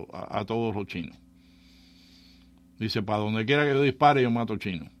quiero a todos los chinos. Dice, para donde quiera que yo dispare, yo mato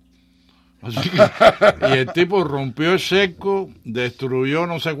chinos. Así que, y el tipo rompió el cerco, destruyó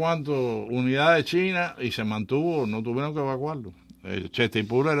no sé cuántas unidades chinas y se mantuvo, no tuvieron que evacuarlo. Chesty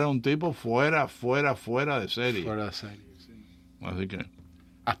Puller era un tipo fuera de serie. Fuera de serie, sí. Así que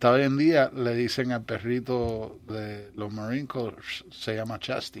hasta hoy en día le dicen al perrito de los Marine Corps, se llama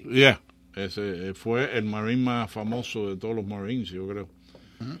Chesty. Yeah, ese fue el Marine más famoso de todos los Marines, yo creo.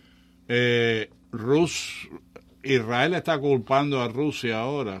 Uh-huh. Israel está culpando a Rusia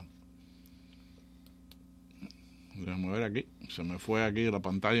ahora. Déjame ver aquí, se me fue aquí de la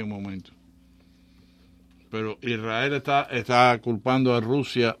pantalla un momento. Pero Israel está culpando a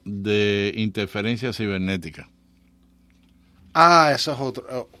Rusia de interferencia cibernética. Eso es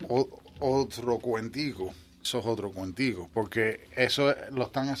otro cuentico. Eso es otro cuentico, porque eso lo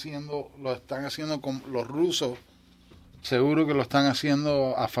están haciendo con los rusos. Seguro que lo están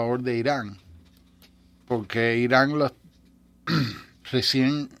haciendo a favor de Irán, porque Irán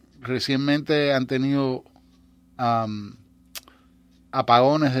recientemente han tenido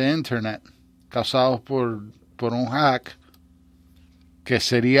apagones de internet causados por un hack que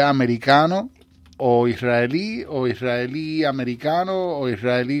sería americano o israelí americano, o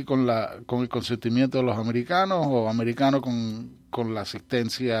israelí con el consentimiento de los americanos, o americano con la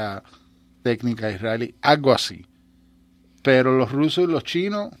asistencia técnica israelí, algo así. Pero los rusos y los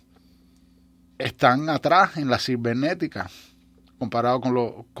chinos están atrás en la cibernética comparado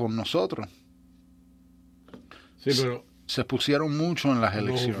con nosotros. Sí, pero se pusieron mucho en las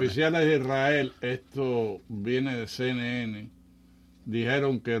elecciones. Los oficiales de Israel, esto viene de CNN,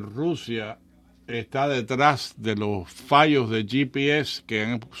 dijeron que Rusia está detrás de los fallos de GPS que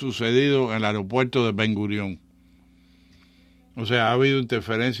han sucedido en el aeropuerto de Ben Gurión. O sea, ha habido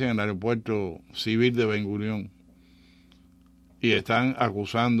interferencia en el aeropuerto civil de Ben Gurión. Y están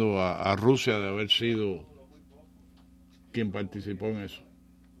acusando a Rusia de haber sido quien participó en eso.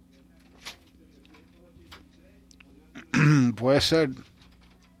 Puede ser.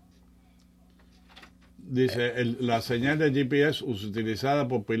 Dice, la señal de GPS utilizada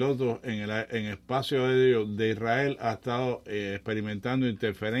por pilotos en espacio aéreo de Israel ha estado experimentando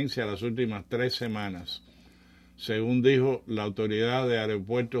interferencia las últimas 3 semanas, según dijo la autoridad de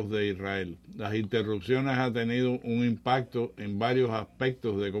aeropuertos de Israel. Las interrupciones han tenido un impacto en varios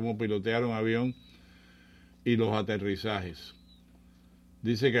aspectos de cómo pilotear un avión y los aterrizajes.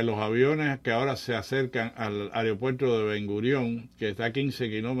 Dice que los aviones que ahora se acercan al aeropuerto de Ben Gurión, que está a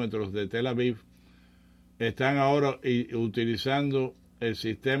 15 kilómetros de Tel Aviv, están ahora utilizando el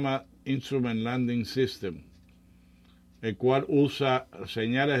sistema Instrument Landing System, el cual usa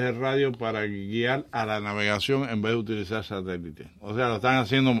señales de radio para guiar a la navegación en vez de utilizar satélites. O sea, lo están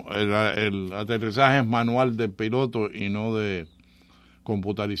haciendo, el aterrizaje es manual del piloto y no de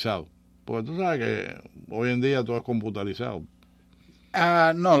computarizado. Porque tú sabes que hoy en día todo es computarizado.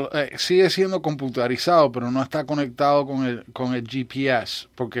 No, sigue siendo computarizado, pero no está conectado con el GPS,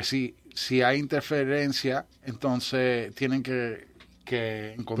 porque si hay interferencia, entonces tienen que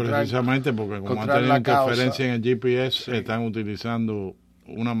encontrar... Precisamente porque como han tenido interferencia en el GPS, sí, están utilizando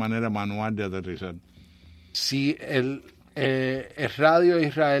una manera manual de aterrizar. Si el radio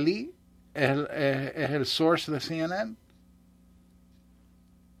israelí es el source de CNN.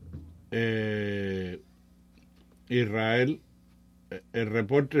 Israel, el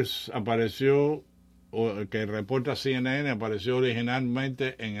reporte apareció, o que reporta CNN apareció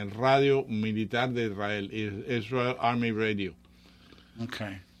originalmente en el radio militar de Israel, Israel Army Radio.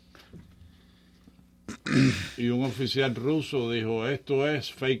 Okay. Y un oficial ruso dijo, esto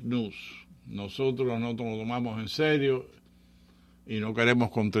es fake news. Nosotros no lo tomamos en serio y no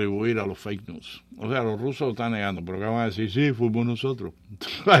queremos contribuir a los fake news. O sea, los rusos lo están negando, pero ¿qué van a decir? Sí, fuimos nosotros.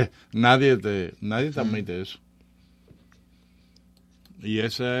 nadie te admite eso. Y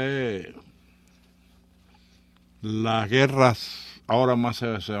esa es... Las guerras ahora más se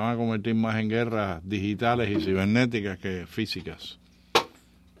van a convertir más en guerras digitales y cibernéticas que físicas.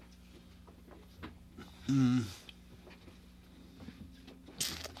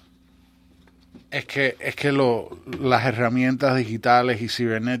 Es que las herramientas digitales y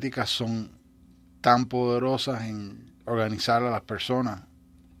cibernéticas son tan poderosas en organizar a las personas.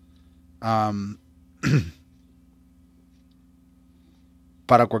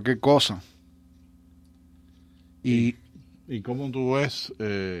 Para cualquier cosa. Y como tú ves,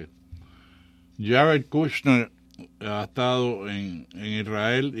 Jared Kushner ha estado en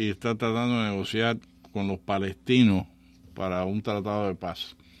Israel y está tratando de negociar con los palestinos para un tratado de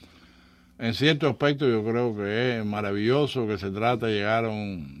paz. En cierto aspecto yo creo que es maravilloso que se trata de llegar a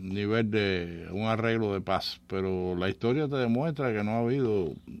un nivel de un arreglo de paz, pero la historia te demuestra que no ha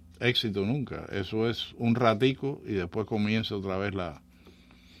habido éxito nunca. Eso es un ratico y después comienza otra vez la...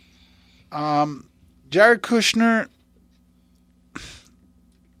 Jared Kushner,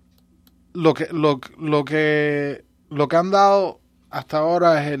 lo que han dado hasta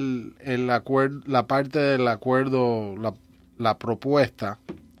ahora es el acuerdo, la parte del acuerdo, la propuesta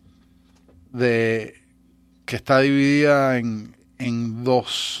de que está dividida en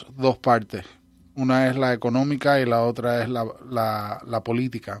dos partes. Una es la económica y la otra es la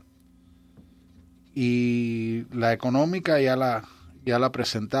política. Y la económica ya la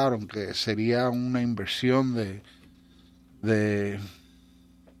presentaron, que sería una inversión de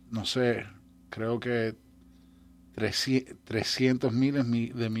no sé, creo que 300 miles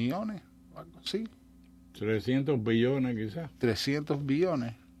de millones, algo así. 300 billones quizás. 300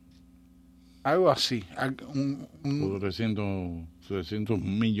 billones. Algo así. 300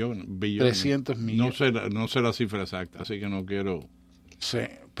 millones, billones. 300 millones. No sé la cifra exacta, así que no quiero... Sí,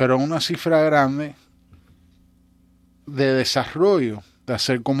 pero una cifra grande de desarrollo, de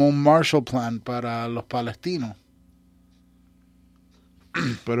hacer como un Marshall Plan para los palestinos.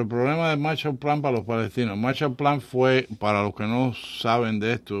 Pero el problema del Marshall Plan para los palestinos, Marshall Plan fue, para los que no saben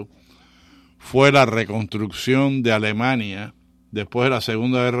de esto, fue la reconstrucción de Alemania después de la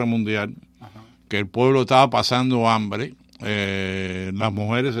Segunda Guerra Mundial, que el pueblo estaba pasando hambre, las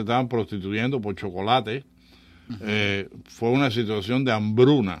mujeres se estaban prostituyendo por chocolate, fue una situación de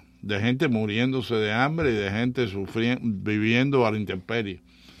hambruna, de gente muriéndose de hambre y de gente viviendo a la intemperie.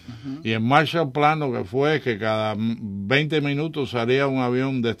 Y el Marshall Plan lo que fue es que cada 20 minutos salía un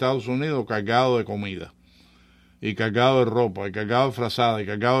avión de Estados Unidos cargado de comida, y cargado de ropa, y cargado de frazada, y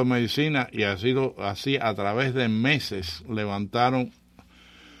cargado de medicina, y así a través de meses levantaron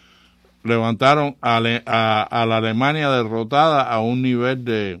a la Alemania derrotada a un nivel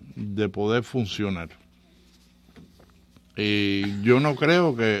de poder funcionar. Y yo no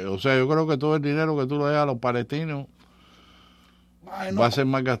creo yo creo que todo el dinero que tú le das a los palestinos va a ser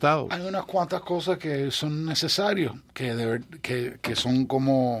mal gastado. Hay unas cuantas cosas que son necesarias, que son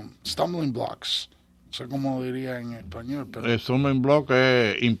como stumbling blocks. No sé cómo diría en español. Pero el stumbling block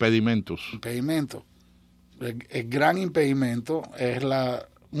es impedimentos. Impedimento. El gran impedimento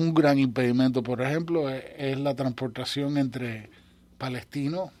un gran impedimento, por ejemplo, es la transportación entre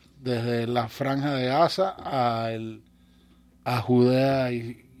palestinos desde la franja de Gaza a Judea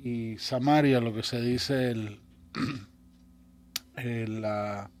y Samaria, lo que se dice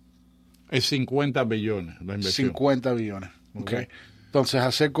es 50 billones la inversión. 50 billones. Okay. Entonces,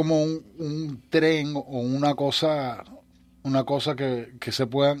 hacer como un tren o una cosa que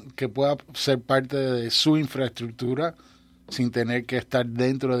pueda ser parte de su infraestructura sin tener que estar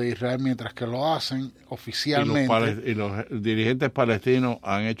dentro de Israel mientras que lo hacen oficialmente. Y los dirigentes palestinos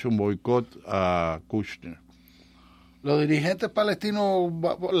han hecho un boicot a Kushner. Los dirigentes palestinos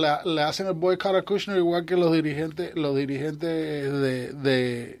le hacen el boicot a Kushner igual que los dirigentes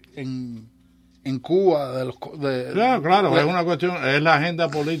en Cuba. Claro, es una cuestión, es la agenda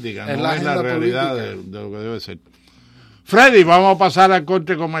política, no es la realidad de lo que debe ser. Freddy, vamos a pasar al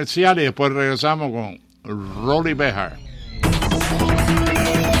corte comercial y después regresamos con Roland Behar.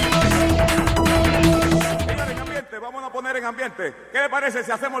 Vamos a poner en ambiente. ¿Qué le parece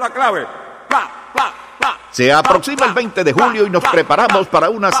si hacemos la clave? Se aproxima el 20 de julio y nos preparamos para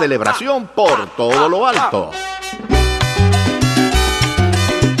una celebración por todo lo alto.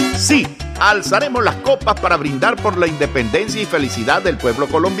 Sí, alzaremos las copas para brindar por la independencia y felicidad del pueblo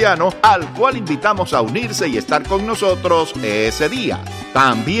colombiano, al cual invitamos a unirse y estar con nosotros ese día.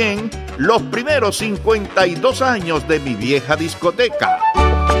 También los primeros 52 años de mi vieja discoteca.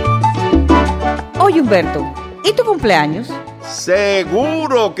 Oye, Humberto, ¿y tu cumpleaños?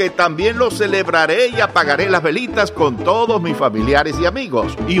 Seguro que también lo celebraré y apagaré las velitas con todos mis familiares y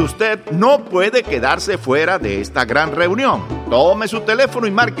amigos. Y usted no puede quedarse fuera de esta gran reunión. Tome su teléfono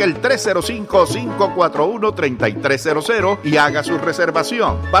y marque el 305-541-3300 y haga su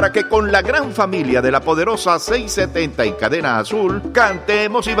reservación para que con la gran familia de la Poderosa 670 y Cadena Azul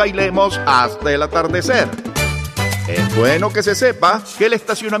cantemos y bailemos hasta el atardecer. Es bueno que se sepa que el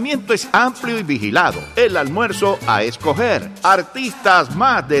estacionamiento es amplio y vigilado, el almuerzo a escoger, artistas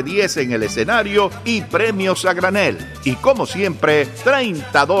más de 10 en el escenario y premios a granel. Y como siempre,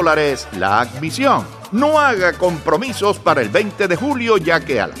 $30 la admisión. No haga compromisos para el 20 de julio, ya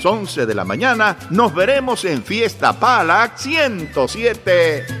que a las 11 de la mañana nos veremos en Fiesta Palac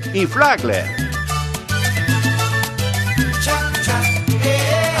 107 y Flagler.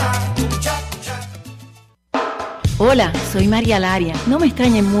 Hola, soy María Laria. No me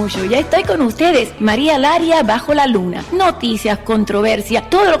extrañen mucho, ya estoy con ustedes. María Laria bajo la luna. Noticias, controversia,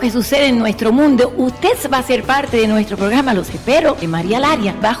 todo lo que sucede en nuestro mundo. Usted va a ser parte de nuestro programa, los espero, en María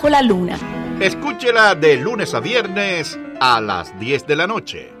Laria bajo la luna. Escúchela de lunes a viernes a las 10 de la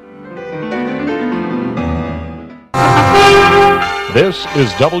noche. This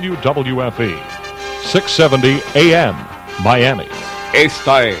is WWFE, 670 AM, Miami.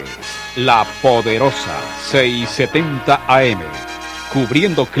 Esta es La Poderosa 670 AM,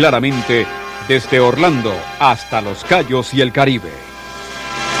 cubriendo claramente desde Orlando hasta Los Cayos y el Caribe.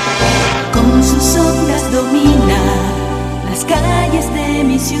 Con sus ondas domina las calles de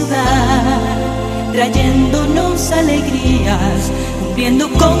mi ciudad, trayéndonos alegrías,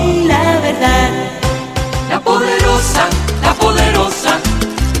 cumpliendo con la verdad. La Poderosa,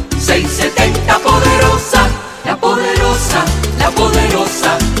 670 Poderosa, la Poderosa,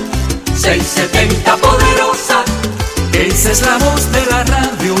 670 Poderosa. Esa es la voz de la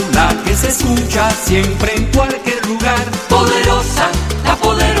radio, la que se escucha siempre en cualquier lugar. Poderosa, la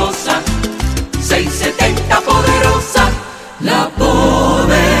Poderosa, 670 Poderosa, la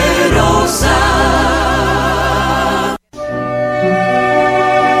Poderosa.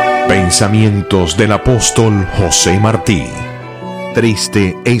 Pensamientos del apóstol José Martí.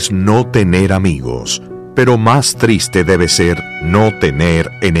 Triste es no tener amigos, pero más triste debe ser no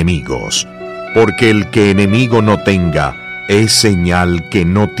tener enemigos, porque el que enemigo no tenga es señal que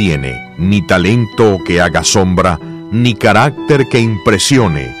no tiene ni talento que haga sombra, ni carácter que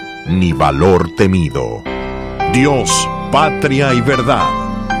impresione, ni valor temido. Dios, patria y verdad,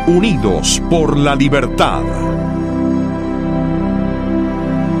 unidos por la libertad.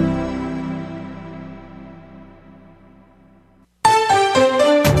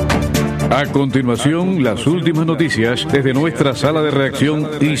 A continuación, las últimas noticias desde nuestra sala de redacción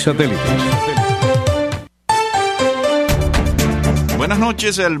y satélites. Buenas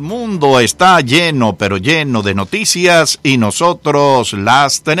noches, el mundo está lleno, pero lleno de noticias y nosotros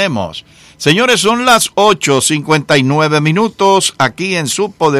las tenemos. Señores, son las 8:59 aquí en su poder.